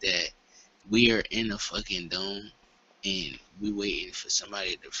fact that we are in a fucking dome and we waiting for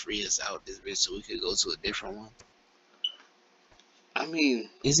somebody to free us out this bitch so we could go to a different one? I mean,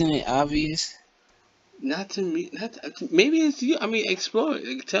 isn't it obvious? Not to me. Maybe it's you. I mean, explore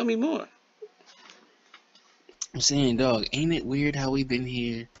it. Tell me more. I'm saying, dog, ain't it weird how we've been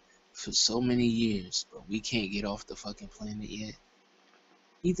here for so many years, but we can't get off the fucking planet yet?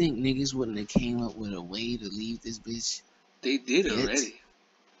 You think niggas wouldn't have came up with a way to leave this bitch? They did already.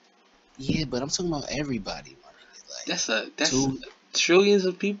 Yeah, but I'm talking about everybody, my nigga. Like, that's trillions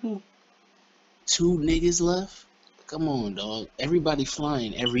of people. 2 niggas left? Come on, dog. Everybody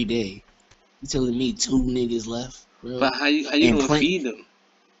flying every day. You telling me 2 niggas left, bro? But how you gonna feed them?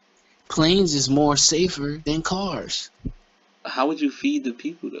 Planes is more safer than cars. How would you feed the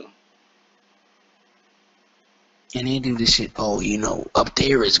people though? And they do this shit. Oh, up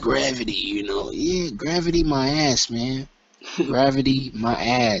there is gravity. Yeah, gravity my ass, man. Gravity my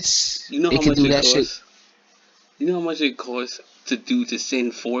ass. You know how much it costs? You know how much it costs to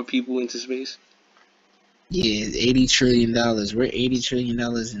send 4 people into space? Yeah, $80 trillion. We're $80 trillion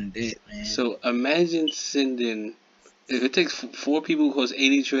in debt, man. So imagine sending. If it takes 4 people who cost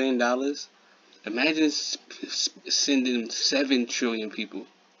 $80 trillion, imagine sending 7 trillion people.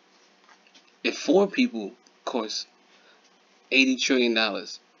 If 4 people cost $80 trillion. I'm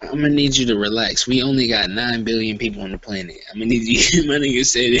gonna need you to relax. We only got 9 billion people on the planet. I'm gonna need you. My nigga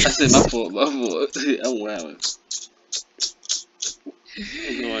said it. I said my fault. I'm wilding.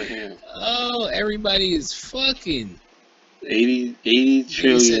 What's going here? Oh, everybody is fucking. 80 Nigga said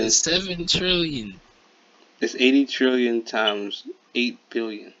trillion. 7 trillion. It's 80 trillion times 8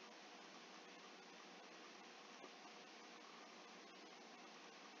 billion.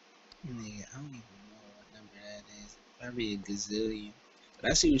 Nigga, I don't even know what number that is. Probably a gazillion.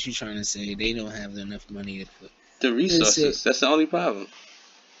 But I see what you're trying to say. They don't have enough money to put. The That's it. resources. That's the only problem.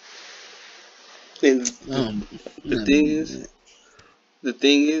 And the I thing believe is, that.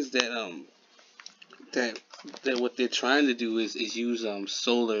 that that that what they're trying to do is use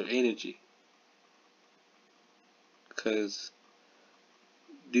solar energy, because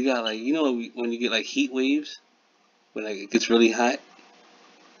you got like, when you get like heat waves, when like it gets really hot,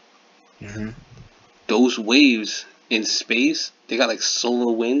 Mm-hmm. those waves in space, they got like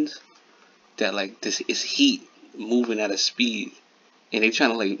solar winds that like this is heat moving at a speed, and they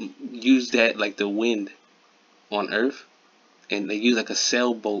trying to like use that like the wind on Earth, and they use like a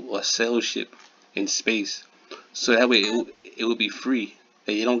sailboat or sail ship in space, so that way it would be free.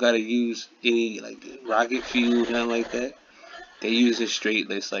 Like, you don't gotta use any like rocket fuel, nothing like that. They use it straight.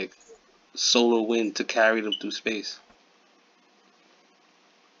 It's like solar wind to carry them through space.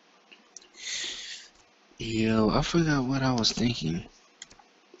 Yo, I forgot what I was thinking.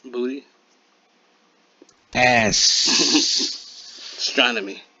 Booty. Ass.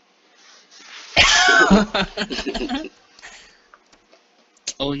 Astronomy.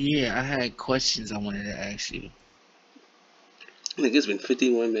 Oh yeah, I had questions I wanted to ask you. I think it's been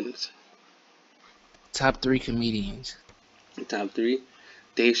 51 minutes. Top 3 comedians. Top 3: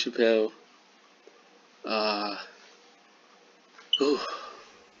 Dave Chappelle. Uh, ooh,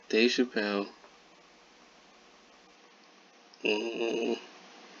 Dave Chappelle. Mm,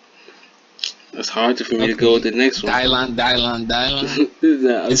 it's hard for me to go with Okay, the next one. Dylan.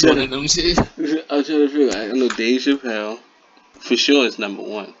 Nah, It's one of them shit. I'm trying to figure. I know Dave Chappelle for sure is number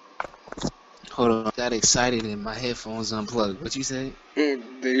one. Hold on, I got excited and my headphones unplugged. What you say? Dave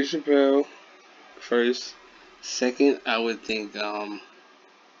Chappelle first. Second, I would think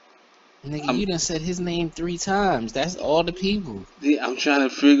Nigga, I'm you done said his name 3 times. That's all the people. yeah, I'm trying to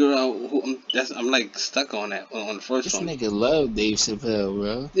figure out who I'm like stuck on that on the first This one. nigga love Dave Chappelle,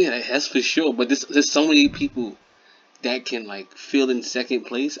 bro. Yeah, that's for sure. But there's so many people that can like fill in second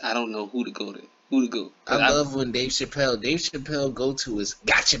place. I don't know who to go to. Who to go? I 'Cause love when Dave Chappelle go-to is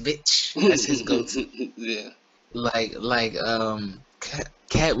gotcha bitch. That's his go-to. Yeah.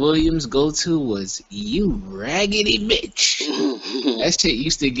 Cat Williams' go-to was you raggedy bitch. That shit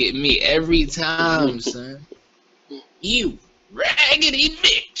used to get me every time, son. You raggedy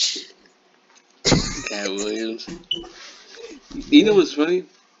bitch. Cat Williams. You know what's funny?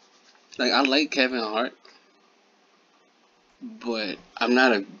 Like, I like Kevin Hart, but I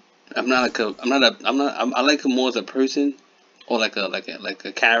like him more as a person, or like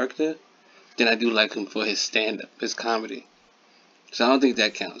a character, than I do like him for his stand up, his comedy. So I don't think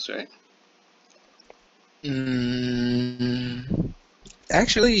that counts, right?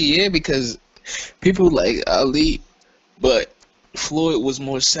 Actually, yeah, because people like Ali, but Floyd was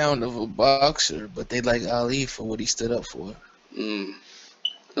more sound of a boxer, but they like Ali for what he stood up for. Mm.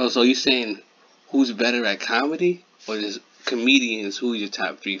 Oh, so you saying who's better at comedy, or just comedians? Who are your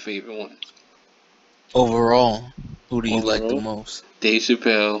top 3 favorite ones? Overall, who do you like the Overall, most? Dave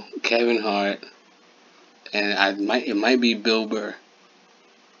Chappelle, Kevin Hart, and it might be Bill Burr.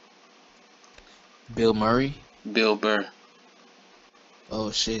 Bill Murray? Bill Burr. Oh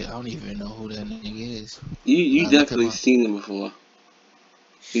shit, I don't even know who that nigga is. You Look him definitely up. seen him before.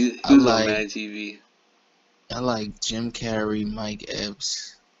 He I was on like Mad TV. I like Jim Carrey, Mike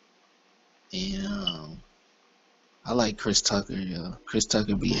Epps, and I like Chris Tucker, yo. Chris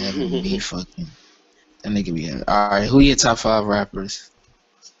Tucker be having me fucking. That nigga be having. Alright, who your top 5 rappers?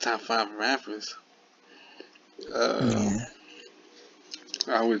 Top 5 rappers. Uh, Yeah.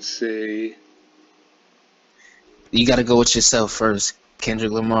 I would say. You gotta go with yourself first.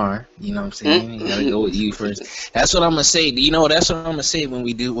 Kendrick Lamar, you know what I'm saying? You gotta go with you first. That's what I'm gonna say. You know, that's what I'm gonna say when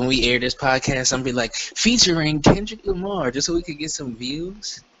we air this podcast. I'm gonna be like, featuring Kendrick Lamar, just so we could get some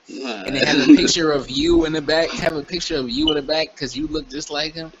views. And then have a picture of you in the back. Have a picture of you in the back because you look just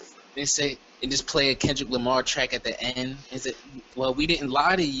like him. And just play a Kendrick Lamar track at the end. Is it? Well, we didn't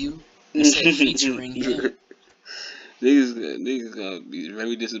lie to you. We said featuring him. Niggas gonna be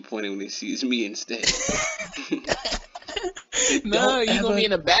very disappointed when they see it's me instead. No, you gonna be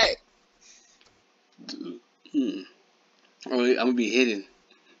in the back. Oh, I'm gonna be hidden.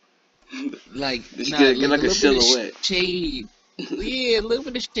 Like, Get like a silhouette. Shade. Yeah, a little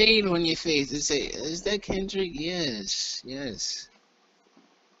bit of shade on your face. And say, is that Kendrick? Yes.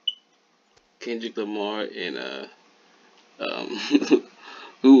 Kendrick Lamar and um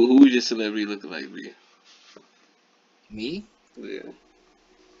who would your celebrity look like, B? Me? Yeah.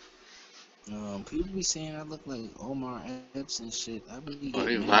 People be saying I look like Omar Epps and shit. I be Oh,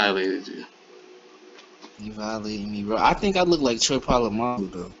 getting they mad. violated you. You violating me, bro. I think I look like Troy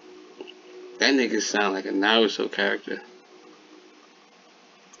Polamalu though. That nigga sound like a Naruto character.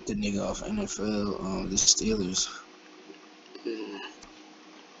 The nigga off NFL, the Steelers. Mm.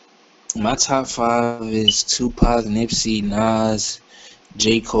 My top 5 is Tupac, Nipsey, Nas,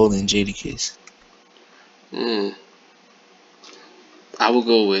 J. Cole, and Jadakiss. Mm. I will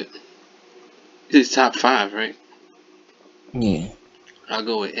go with his top 5, right? Yeah, I'll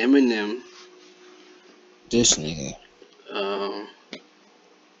go with Eminem. this nigga. Um,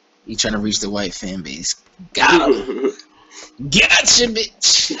 He trying to reach the white fan base. Got him. Gotcha,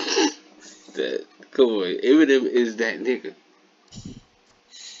 bitch. that come on, Eminem is that nigga,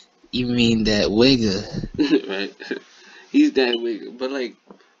 You mean that wigger? right? He's that nigga, but like,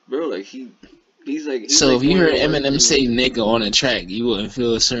 bro, like he's So like if you one of heard the worst Eminem niggas. say nigga on a track, you wouldn't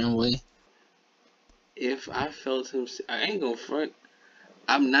feel a certain way? If I felt him, I ain't gonna front.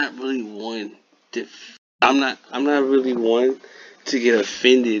 I'm not really one to. I'm not really one to get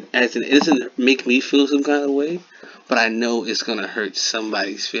offended. As in, it doesn't make me feel some kind of way, but I know it's gonna hurt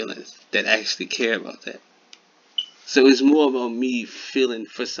somebody's feelings that actually care about that. So it's more about me feeling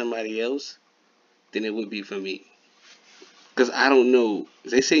for somebody else than it would be for me. Cause I don't know.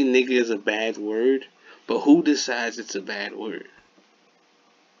 They say nigga is a bad word, but who decides it's a bad word?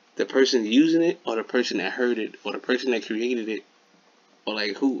 The person using it, or the person that heard it, or the person that created it, or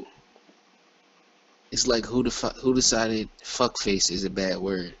like who? It's like who decided fuckface is a bad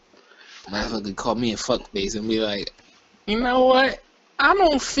word? Motherfucker call me a fuckface and be like, you know what? I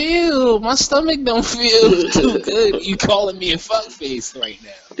don't feel, my stomach don't feel too good. You calling me a fuckface right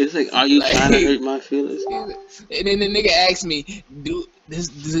now? It's like, are you Like, trying to hurt my feelings? and then the nigga asked me, does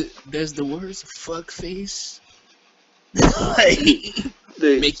the words fuckface like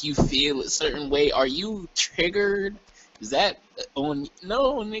make you feel a certain way? Are you triggered? Is that on?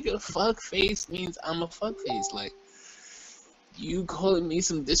 No, nigga, fuckface means I'm a fuckface. Like, you calling me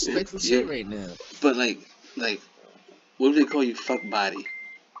some disrespectful Yeah, shit right now. but like, what if they call you fuck body?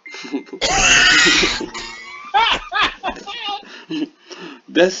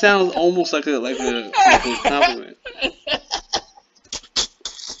 That sounds almost like a compliment.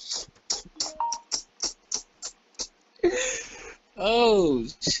 Oh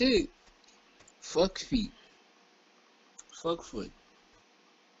shit! Fuck feet. Fuck foot.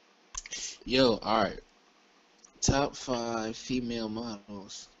 Yo, alright. Top 5 female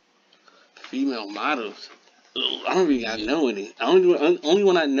models. Female models. Ugh, I don't really got Yeah. know any. Only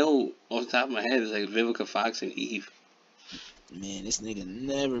one I know off the top of my head is like Vivica Fox and Eve. Man, this nigga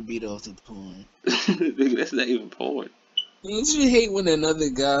never beat off the porn. That's not even porn. Don't you hate when another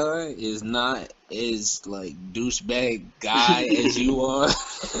guy is not as like douchebag guy as you are? Look,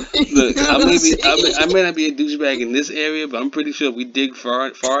 You know what I'm saying? I may not be a douchebag in this area, but I'm pretty sure if we dig far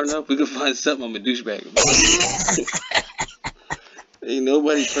enough, we can find something I'm a douchebag about. Ain't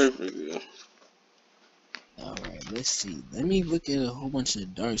nobody perfect, yo. Alright, let's see. Let me look at a whole bunch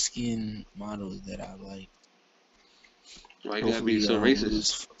of dark skinned models that I like. Why you gotta be Hopefully, so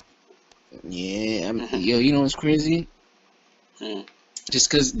racist? Yeah, yo, you know what's crazy? Mm. Just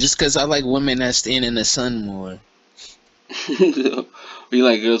cause I like women that stand in the sun more. You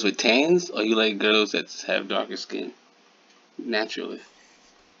like girls with tans, or you like girls that have darker skin naturally?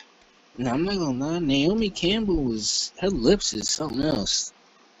 Now I'm not gonna lie, Naomi Campbell her lips is something else.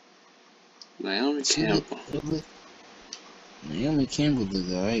 Naomi Campbell. Naomi Campbell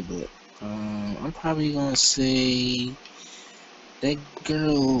look alright, but I'm probably gonna say that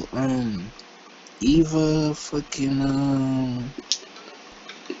girl, Eva fucking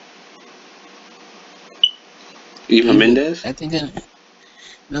Eva Mendes. I think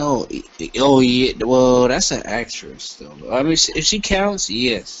no, oh yeah, well that's an actress though. I mean, if she counts,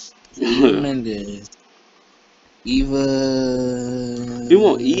 yes. Eva Mendes. Eva. You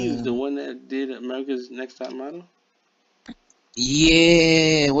want Eve, the one that did America's Next Top Model?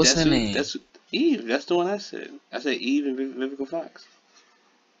 Yeah, what's her name? That's Eve. That's the one I said. I said Eve and Vivica Fox.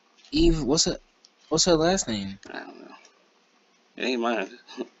 Eve. What's her last name? I don't know. It ain't mine.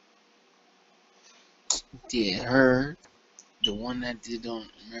 Yeah, her. The one that did on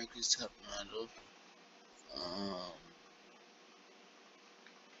America's Top Model.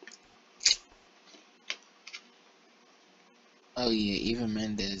 Oh yeah, Eva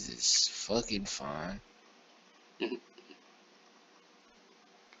Mendes is fucking fine.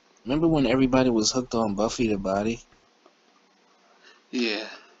 Remember when everybody was hooked on Buffy the Body? Yeah.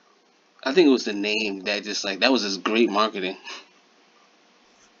 I think it was the name that just like, that was just great marketing.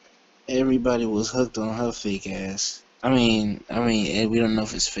 Everybody was hooked on her fake ass. We don't know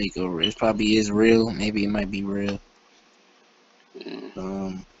if it's fake or real. It probably is real. Maybe it might be real.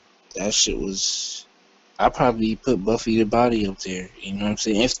 Mm. That shit was. I probably put Buffy the Body up there. You know what I'm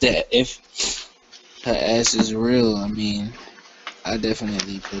saying? If her ass is real, I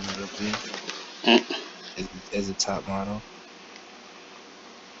definitely put it up there Mm. as a top model.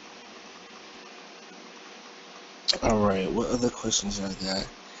 All right, what other questions I got?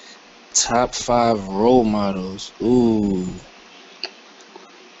 Top 5 role models. Ooh,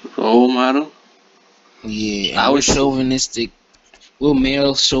 Role model. yeah, I and we're would say, chauvinistic. We're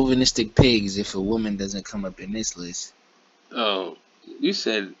male chauvinistic pigs if a woman doesn't come up in this list. oh, you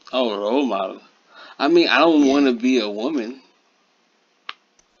said, oh, role model. I mean, I don't want Yeah. to be a woman.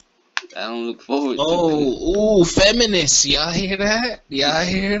 I don't look forward to it. Oh, ooh, feminists. Y'all hear that? Y'all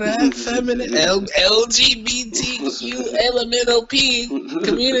hear that? Feminist, LGBTQ, LMNOP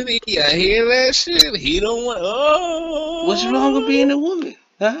community. Y'all hear that shit? He don't want. What's wrong with being Oh, a woman?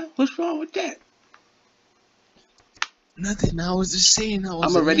 Huh? What's wrong with that? nothing. I was just saying I I'm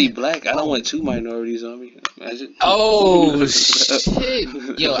was a already man. black. I don't Oh, want two minorities on me. Imagine. oh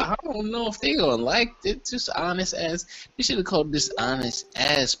shit. Yo, I don't know if they gonna like it. Just honest ass. You should have called this honest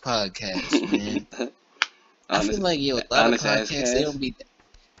ass podcast, man. I feel honest, like a lot of honest ass podcasts they cast. don't be.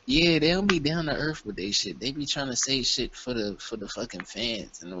 Yeah, they don't be down to earth with they shit. They be trying to say shit for the fucking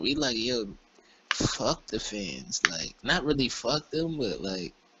fans, and we like, yo, fuck the fans. Like, not really fuck them, but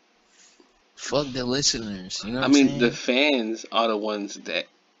like, fuck the listeners. You know what I I'm mean, the saying? fans are the ones that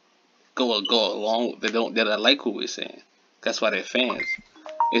go along. That I like what we're saying. That's why they're fans.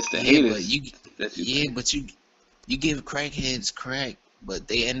 It's the Yeah, but haters you, that you yeah, think. but you give crackheads crack, but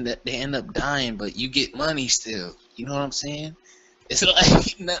they end up dying, but you get money still. You know what I'm saying? It's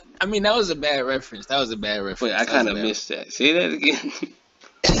like, that was a bad reference. That was a bad Wait, reference. I That was kind a of bad. missed that. Say that again.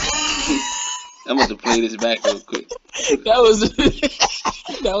 Reference. I'm about to play this back real quick. that was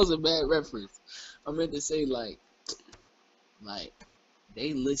that was a bad reference. I meant to say like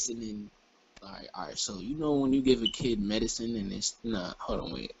they listening. All right. So when you give a kid medicine and it's nah. Hold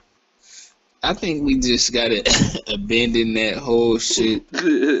on, wait. I think we just gotta abandon that whole shit.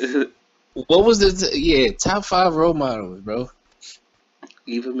 What was top 5 role models, bro?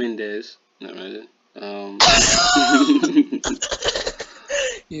 Eva Mendes. No, right? Um,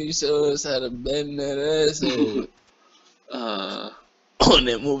 You showed us how to bend that asshole uh, on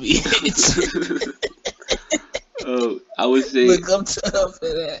that movie. oh, I would say Look up tough for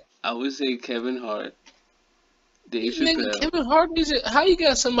that. Kevin Hart, Dave Nigga, Chappelle. Kevin Hart how you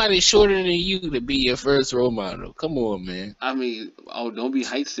got somebody shorter than you to be your first role model? Come on, man. I mean, oh, don't be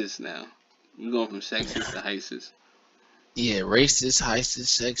heightist now. We're going from sexist to heightist. Yeah, racist,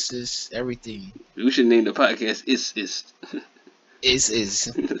 heistist, sexist, everything. We should name the podcast It's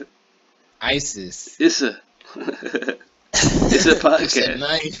Is ISIS. It's a it's a It's a podcast.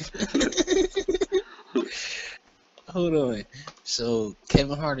 knife. Hold on. So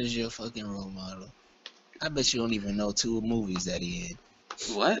Kevin Hart is your fucking role model. I bet you don't even know 2 movies that he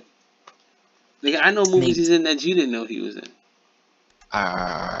in. What? Nigga, I know movies Name. he's in that you didn't know he was in.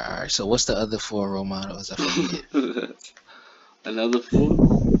 Alright. So what's the other 4 role models? I forget. Another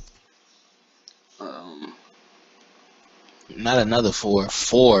 4. Um, Not another 4.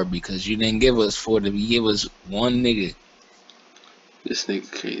 4 because you didn't give us 4. You give us 1 nigga. this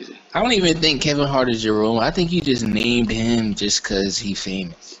nigga crazy. I don't even think Kevin Hart is your role. I think you just named him just because he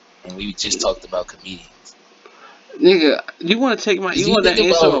famous, and we just talked about comedians. Nigga, you want to take my? You You want think that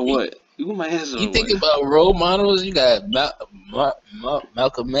answer about or what? You want my answer you or think what? about role models. You got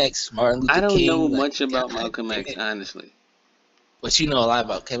Malcolm X, Martin I Luther don't know King. Like, much about God Malcolm damn X, it. honestly. But you know a lot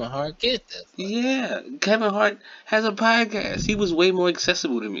about Kevin Hart. Get the fuck Yeah, Kevin Hart has a podcast. He was way more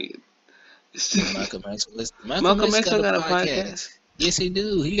accessible to me. out. Malcolm Malcolm X X got don't a got a podcast. podcast. Yes, he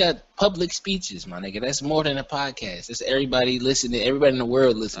do. He got public speeches, my nigga. That's more than a podcast. That's everybody listening. Everybody in the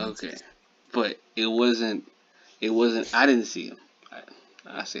world listening to. Okay, but it wasn't. It wasn't. I didn't see him.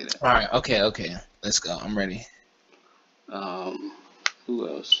 I say that. All right. Okay. Let's go. I'm ready. Um, who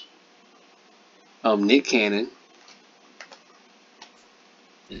else? Nick Cannon.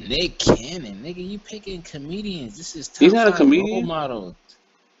 Nick Cannon, nigga, you picking comedians. This is He's top not a 5 role comedian. models.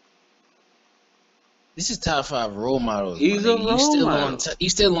 This is top 5 role models, my He's a nigga. role model. You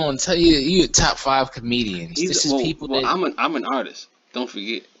still on tell you top 5 comedians. He's This is well. people Well, that I'm an artist. Don't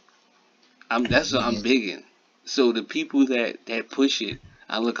forget. That's what I'm nigga. big in. So the people that push it,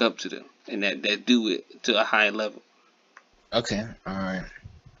 I look up to them, and that do it to a high level. Okay, all right.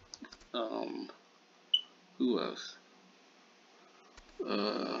 Um, who else?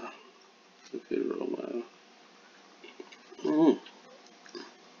 Okay, role model. Mhm.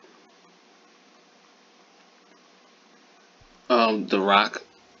 The Rock.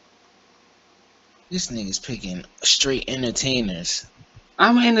 This nigga's picking straight entertainers.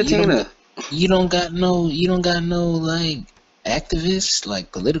 I'm an entertainer. You don't got no like activists,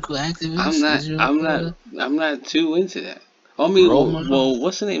 like political activists. I'm not too into that. I mean, well,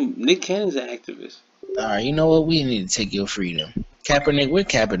 what's the name? Nick Cannon's an activist. All right, you know what? We need to take your freedom. Kaepernick, where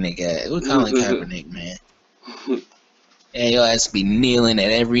Kaepernick at? We're calling Kaepernick, man. And your ass be kneeling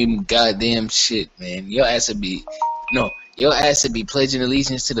at every goddamn shit, man. Your ass would be pledging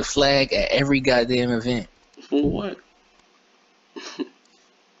allegiance to the flag at every goddamn event. For what?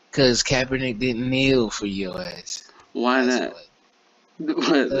 Cause Kaepernick didn't kneel for your ass. Why not?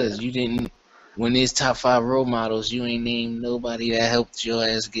 Because you didn't. When there's top 5 role models, you ain't named nobody that helped your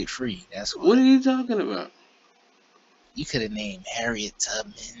ass get free. That's why. What are you talking about? You could have named Harriet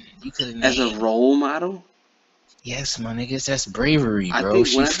Tubman. You could have named as a role model. Yes, my niggas, that's bravery, bro.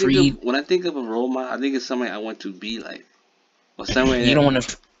 She freed. When I think of a role model, I think it's somebody I want to be like, or somebody. You don't want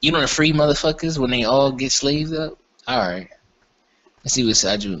to free motherfuckers when they all get slaved up. All right, let's see what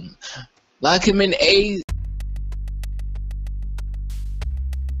Saju. Lock him in A.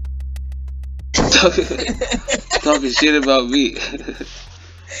 Talking shit about me.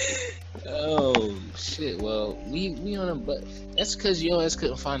 Oh shit! Well, we on a but that's because your ass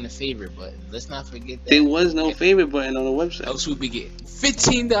couldn't find the favorite button. Let's not forget that there was no favorite button on the website. Else we be getting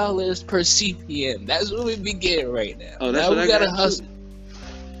 $15 per CPM. That's what we be getting right now. Oh, that's now what we gotta hustle.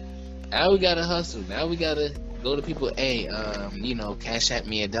 Now we gotta hustle. Now we gotta go to people. Hey, cash at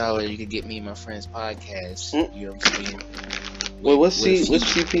me $1. You could get me and my friend's podcast. You know what I'm saying? Well, what's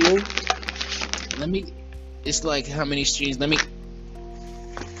CPM? It's like how many streams?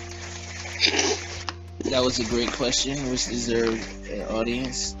 That was a great question, which deserved an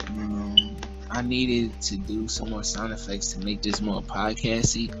audience. I needed to do some more sound effects to make this more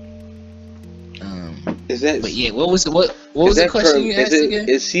podcasty. But yeah, what was the question you asked again?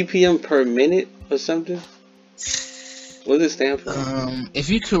 Is CPM per minute or something? What does it stand for? If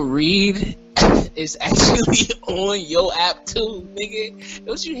you could read, it's actually on your app too, nigga.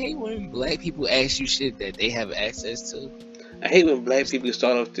 Don't you hate when black people ask you shit that they have access to? I hate when black people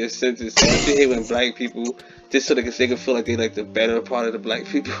start off their sentences. I hate when black people, just so they can feel like they like the better part of the black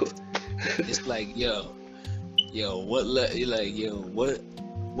people. It's like,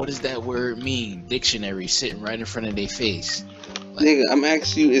 what does that word mean? Dictionary sitting right in front of their face. Like, nigga, I'm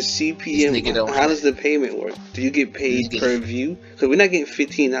asking you, is CPM, how does the payment work? Do you get paid per view? Because we're not getting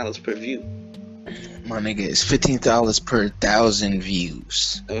 $15 per view. My nigga, it's $15 per 1,000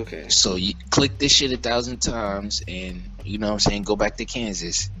 views. Okay. So you click this shit 1,000 times and, you know what I'm saying, go back to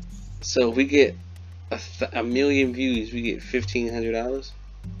Kansas. So if we get a million views, we get $1,500?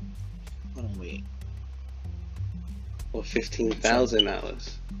 Hold on, wait. Or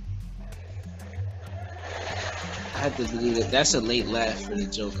 $15,000? I had to believe it. That's a late laugh for the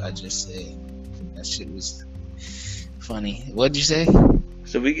joke I just said. That shit was funny. What'd you say?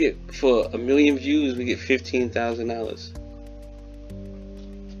 So we get, for a million views, we get $15,000.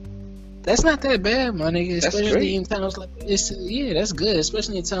 That's not that bad, my nigga. That's especially great. in times like this. Yeah, that's good.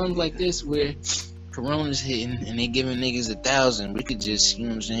 Especially in times like this where Corona's hitting and they giving niggas 1,000. We could just, you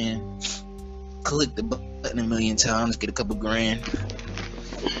know what I'm saying, click the button a million times, get a couple grand.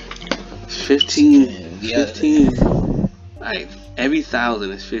 15. Like every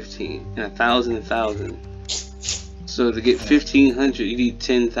 1,000 is 15, and 1,000. So to get 1,500, you need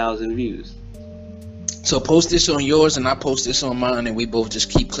 10,000 views. So post this on yours and I post this on mine, and we both just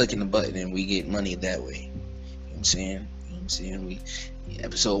keep clicking the button and we get money that way. You know what I'm saying? We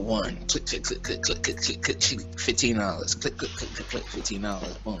episode 1, click, $15. Click,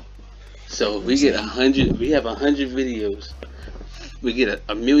 $15. Boom. So we get 100. We have 100 videos. We get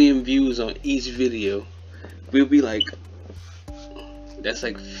a million views on each video. We'll be like, that's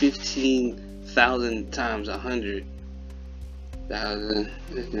like 15,000 times 100,000.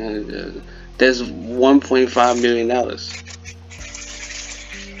 That's $1.5 million.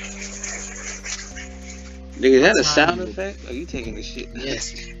 Nigga, is that a sound effect? Are you taking this shit?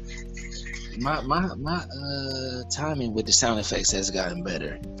 Yes. My timing with the sound effects has gotten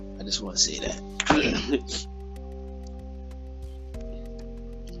better. I just want to say that.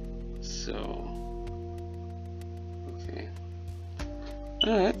 So, okay.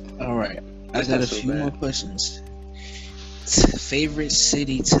 All right. I got a few more questions. Favorite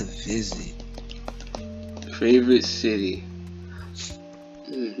city to visit? Favorite city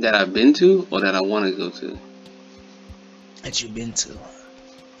that I've been to or that I want to go to? That you've been to?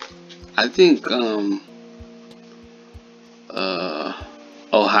 I think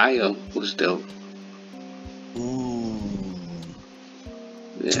Ohio was dope. Ooh.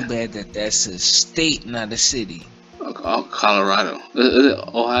 Yeah. Too bad that that's a state, not a city. Oh, Colorado. Is it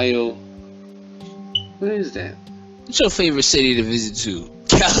Ohio? Where is that? What's your favorite city to visit to?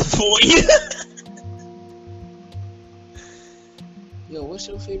 California. Yo, what's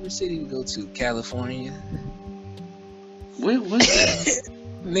your favorite city to go to? California. Where was that?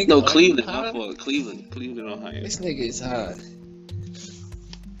 Nigga, No, Cleveland. My fault. Cleveland, Ohio. This nigga is high.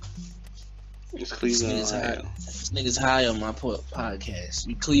 It's Cleveland, Ohio. This nigga's high on my podcast.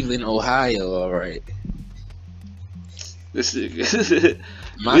 You Cleveland, Ohio, all right. This is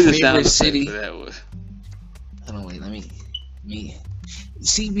My favorite city. That was. Hold on, wait. Let me.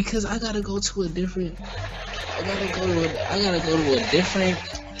 See, because I gotta go to a different. I gotta go to a different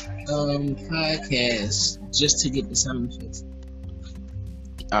podcast just to get the sound effects.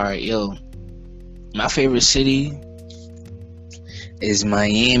 All right, yo. My favorite city is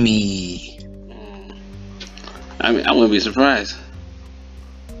Miami. I mean, I wouldn't be surprised.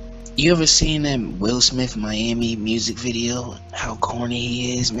 You ever seen that Will Smith Miami music video? How corny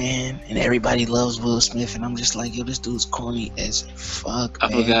he is, man. And everybody loves Will Smith, and I'm just like, yo, this dude's corny as fuck, I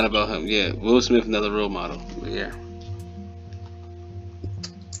man. forgot about him. Yeah, Will Smith, another role model. But yeah.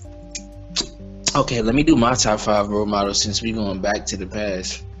 Okay, let me do my top 5 role models since we going back to the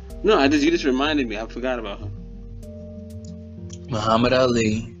past. No, you just reminded me. I forgot about him. Muhammad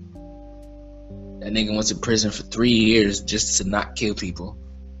Ali. That nigga went to prison for 3 years just to not kill people,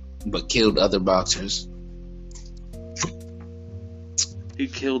 but killed other boxers. He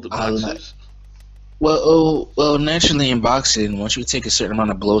killed the boxers. Well, naturally in boxing, once you take a certain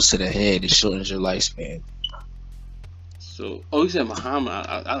amount of blows to the head, it shortens your lifespan. So, you said Muhammad.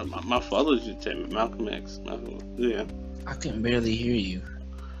 My father just said Malcolm X. Yeah. I can barely hear you.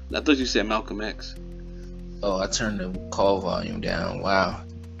 I thought you said Malcolm X. Oh, I turned the call volume down. Wow.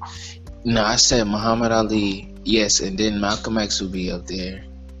 No, I said Muhammad Ali. Yes, and then Malcolm X will be up there.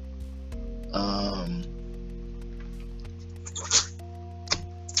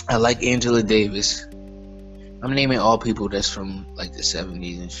 I like Angela Davis. I'm naming all people that's from like the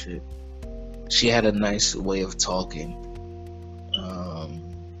 70s and shit. She had a nice way of talking.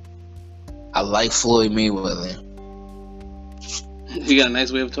 I like Floyd Mayweather. He got a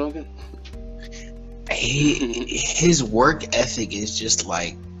nice way of talking? His work ethic is just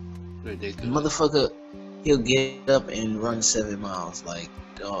like ridiculous. Motherfucker, he'll get up and run 7 miles. Like,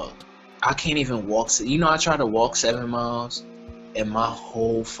 dog, I can't even walk. You know, I tried to walk 7 miles, and my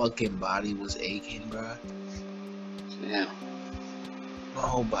whole fucking body was aching, bro. Yeah. My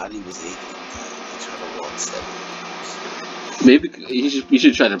whole body was aching. I tried to walk 7 miles. Maybe you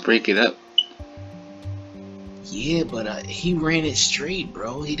should try to break it up. Yeah, but he ran it straight,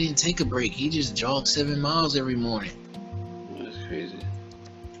 bro. He didn't take a break. He just jogged 7 miles every morning. That's crazy.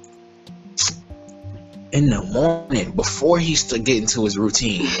 In the morning, before he started getting to his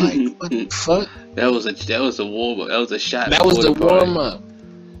routine. Like, what the fuck? That was a warm up. That was a shot. That was the warm up.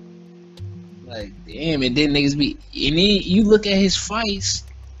 Like, damn, and then niggas be. And then you look at his fights,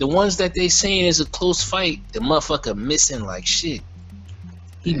 the ones that they saying is a close fight, the motherfucker missing like shit.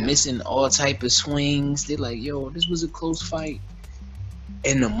 He missing all type of swings. They like, yo, this was a close fight.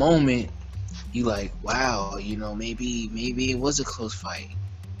 In the moment, you like, wow, you know, maybe it was a close fight.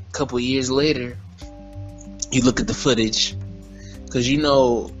 A couple years later, you look at the footage, cause you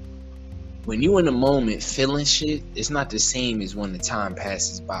know, when you in the moment feeling shit, it's not the same as when the time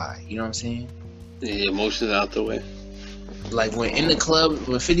passes by. You know what I'm saying? Yeah, emotions out the way. Like when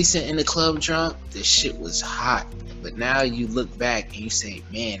 50 Cent in the club dropped, the shit was hot. But now you look back and you say,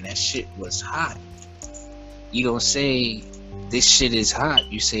 man, that shit was hot. You don't say, this shit is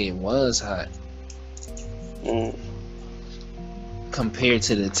hot. You say it was hot. Compared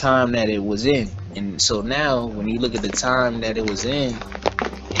to the time that it was in. And so now, when you look at the time that it was in,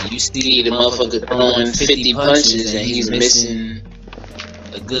 and you see the motherfucker throwing 50 punches and he's missing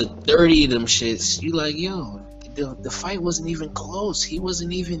a good 30 of them shits, you like, yo, the fight wasn't even close. He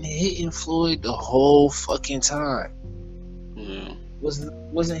wasn't even hitting Floyd the whole fucking time. Yeah.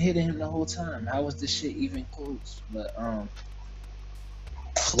 Wasn't hitting him the whole time. How was this shit even close? But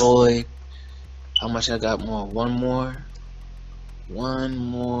Floyd, how much I got more? One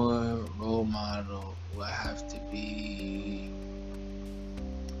more role model will have to be.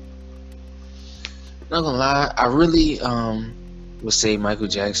 Not gonna lie, I really would say Michael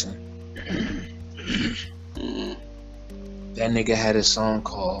Jackson. That nigga had a song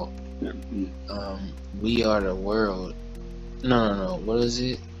called We Are the World. No. What is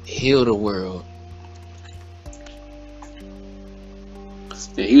it? Heal the World.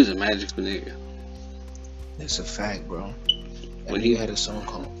 Yeah, he was a magical nigga. That's a fact, bro. That When nigga had a song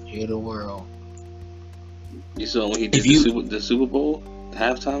called Heal the World. You saw when he did the Super Bowl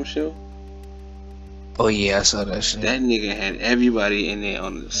halftime show? Oh yeah, I saw that shit. That nigga had everybody in there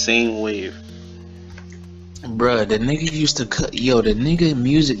on the same wave. Bruh, the nigga used to cut. Yo, the nigga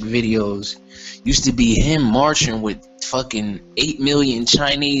music videos used to be him marching with fucking 8 million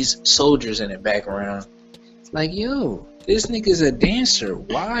Chinese soldiers in the background. Like, yo, this nigga's a dancer.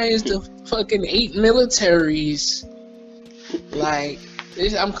 Why is the fucking 8 militaries like?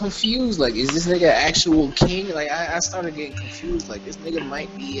 I'm confused. Like, is this nigga an actual king? Like, I started getting confused. Like, this nigga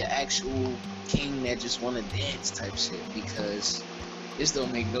might be an actual king that just want to dance type shit, because this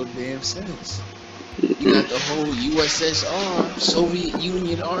don't make no damn sense. You got the whole USSR, Soviet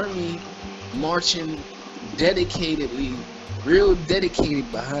Union Army, marching dedicatedly, real dedicated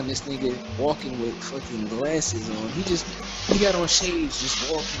behind this nigga walking with fucking glasses on. He got on shades,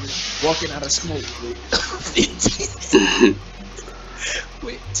 just walking out of smoke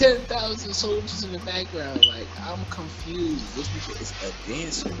with 10,000 soldiers in the background. Like, I'm confused. This nigga is a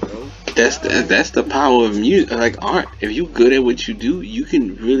dancer, bro. That's the power of music, like art. If you good at what you do, you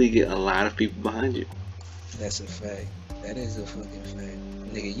can really get a lot of people behind you. That's a fact. That is a fucking fact.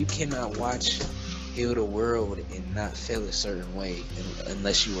 Nigga, you cannot watch Heal the World and not feel a certain way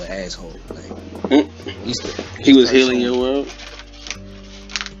unless you an asshole. Like, he was healing your world.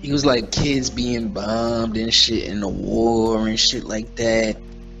 He was like kids being bombed and shit in the war and shit like that.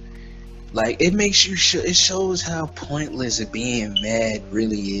 Like, it makes you it shows how pointless being mad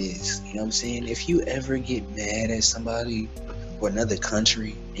really is. You know what I'm saying? If you ever get mad at somebody or another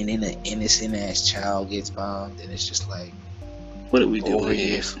country and then an innocent ass child gets bombed, and it's just like, what are we doing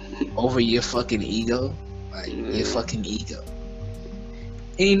here? Over your fucking ego, like your fucking ego.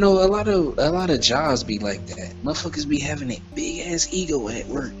 And you know, a lot of jobs be like that. Motherfuckers be having a big ass ego at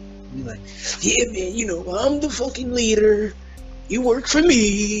work. Be like, yeah, man, you know, I'm the fucking leader. You work for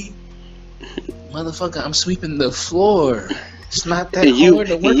me. Motherfucker, I'm sweeping the floor. It's not that hard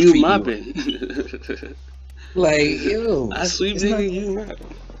to work for mopping. You. Like, yo, I sweep, nigga, you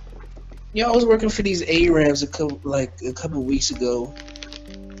mopping. Yo, I was working for these Arabs a couple weeks ago,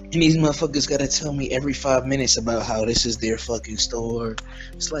 and these motherfuckers gotta tell me every 5 minutes about how this is their fucking store.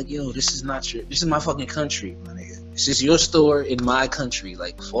 It's like, yo, this is my fucking country, my nigga. This is your store in my country.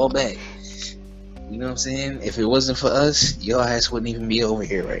 Like, fall back. You know what I'm saying? If it wasn't for us, your ass wouldn't even be over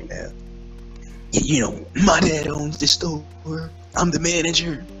here right now. You know, my dad owns this store. I'm the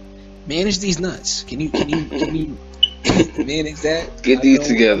manager. Manage these nuts. Can you manage that? Get these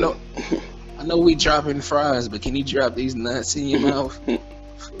together. I know we dropping fries, but can you drop these nuts in your mouth?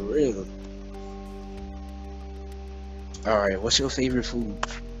 For real. Alright, what's your favorite food?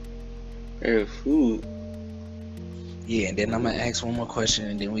 Favorite food? Yeah, and then I'm gonna ask one more question,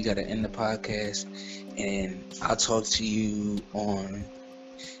 and then we gotta end the podcast. And I'll talk to you on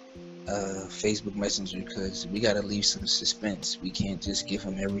Facebook Messenger, because we gotta leave some suspense. We can't just give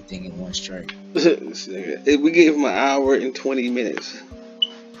him everything in one strike. We gave him an hour and 20 minutes.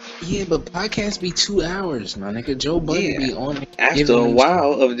 Yeah, but podcasts be 2 hours, my nigga. Joe Budden be on it. After a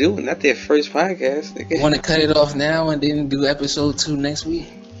while of doing, not their first podcast. Nigga. Want to cut it off now and then do episode 2 next week?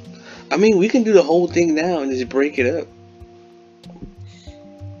 I mean, we can do the whole thing now and just break it up.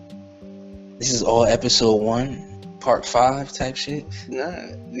 This is all episode 1, part 5 type shit?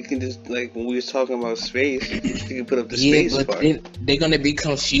 Nah, you can just, like, when we was talking about space, you can put up the space but part. They're going to be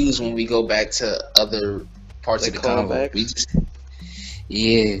confused when we go back to other parts of the convo.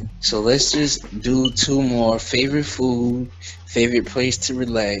 Yeah, so let's just do 2 more. Favorite food, favorite place to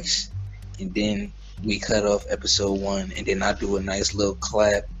relax, and then we cut off episode 1, and then I do a nice little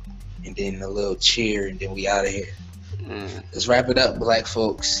clap, and then a little cheer, and then we out of here. Let's wrap it up, black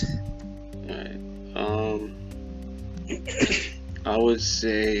folks. Alright. I would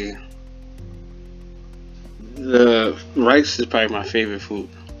say the rice is probably my favorite food.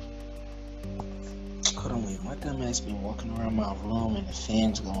 Hold on, wait. My dumb ass been walking around my room and the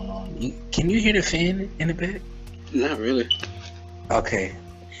fan's going on. Can you hear the fan in the back? Not really. Okay.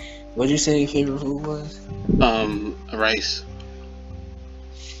 What'd you say your favorite food was? Rice.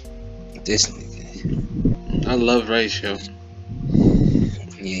 This nigga. I love rice, yo.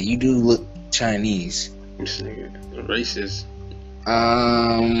 Yeah, you do look Chinese. This nigga racist.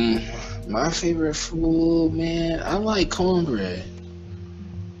 My favorite food, man, I like cornbread.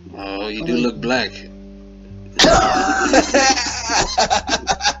 Oh, you do look black.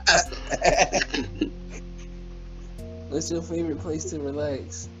 What's your favorite place to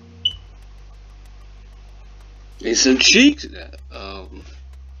relax? And some cheeks. No,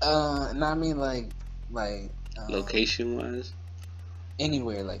 I mean like location wise.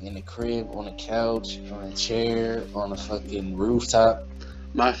 Anywhere, like in the crib, on a couch, on a chair, on a fucking rooftop.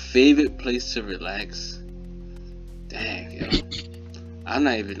 My favorite place to relax. Dang, yo. I'm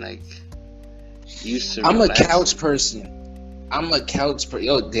not even like. used to. I'm relax. a couch person.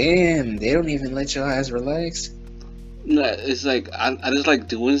 Yo, damn, they don't even let your ass relax. No, it's like I just like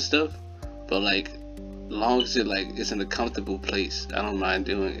doing stuff, but like, as long as it's in a comfortable place, I don't mind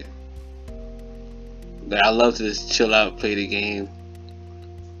doing it. Like, I love to just chill out, play the game,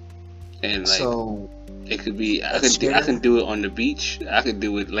 and like So it could be I that's can do it on the beach. I can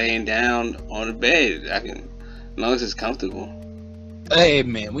do it laying down on the bed. As long as it's comfortable. hey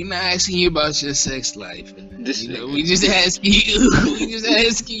man, we not asking you about your sex life. This We just asking you.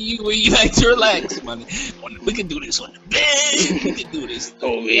 Where you like to relax, man. We can do this on the bed. We can do this.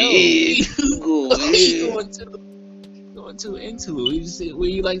 Oh yeah, go ahead. Going too into it. We just say where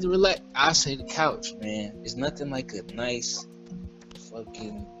you like to relax. I say the couch, man. It's nothing like a nice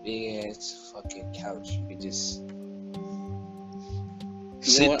fucking big ass fucking couch. You can just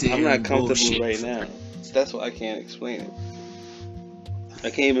sit there. I'm not and comfortable bullshit. right now. That's why I can't explain it. I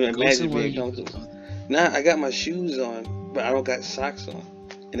can't even Go imagine somewhere being you comfortable. Nah, I got my shoes on, but I don't got socks on,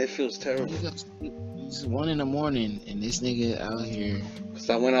 and it feels terrible. It's 1 a.m. and this nigga out here Cause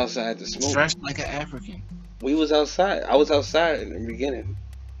I went outside to smoke. dressed like an African. We was outside. I was outside in the beginning,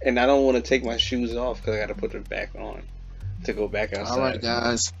 and I don't want to take my shoes off because I got to put them back on to go back outside. All right,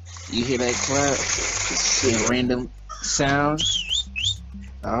 guys, you hear that clap and random sounds?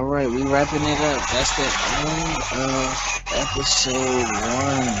 All right, we wrapping it up. That's the end of episode 1.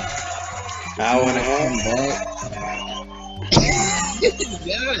 Hour and a Come half. back.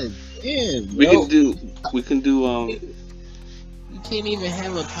 God damn, We can do You can't even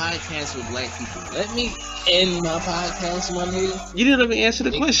have a podcast with black people. Let me end my podcast, my nigga. You didn't let me answer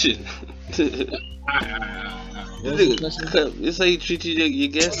the question. It's how you treat your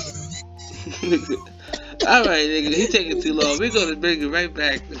guests. Alright, nigga, he taking too long. We're gonna bring it right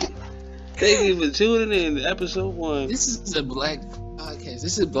back. Thank you for tuning in to episode 1. This is a black podcast.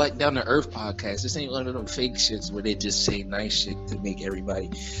 This is a black down to earth podcast. This ain't one of them fake shits where they just say nice shit to make everybody.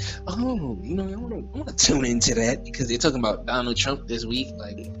 Oh, you know, I want to tune into that because they're talking about Donald Trump this week,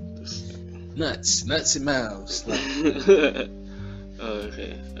 like nuts and mouths. Like,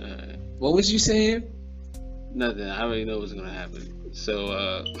 Okay. Alright. what was you saying? Nothing. I already know what's gonna happen.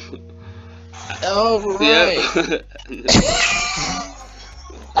 So, All right.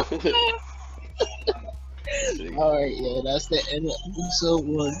 All right, yeah, that's the end of episode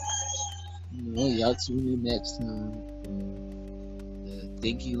 1. You know, y'all tune in next time. The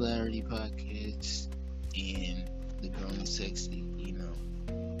Thank You Larry podcast and the Grown Sexy, you know,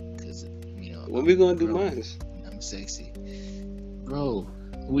 because, you know. when we gonna do mine? I'm sexy. Bro,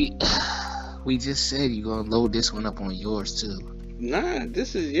 we just said you gonna load this one up on yours too. Nah,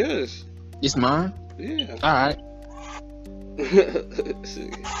 this is yours. It's mine? Yeah. Alright. This is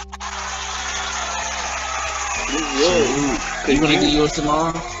yours. You wanna do yours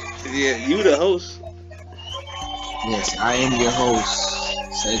tomorrow? Yeah, you the host. Yes, I am your host,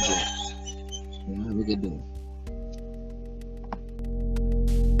 Cedric. Have a good day.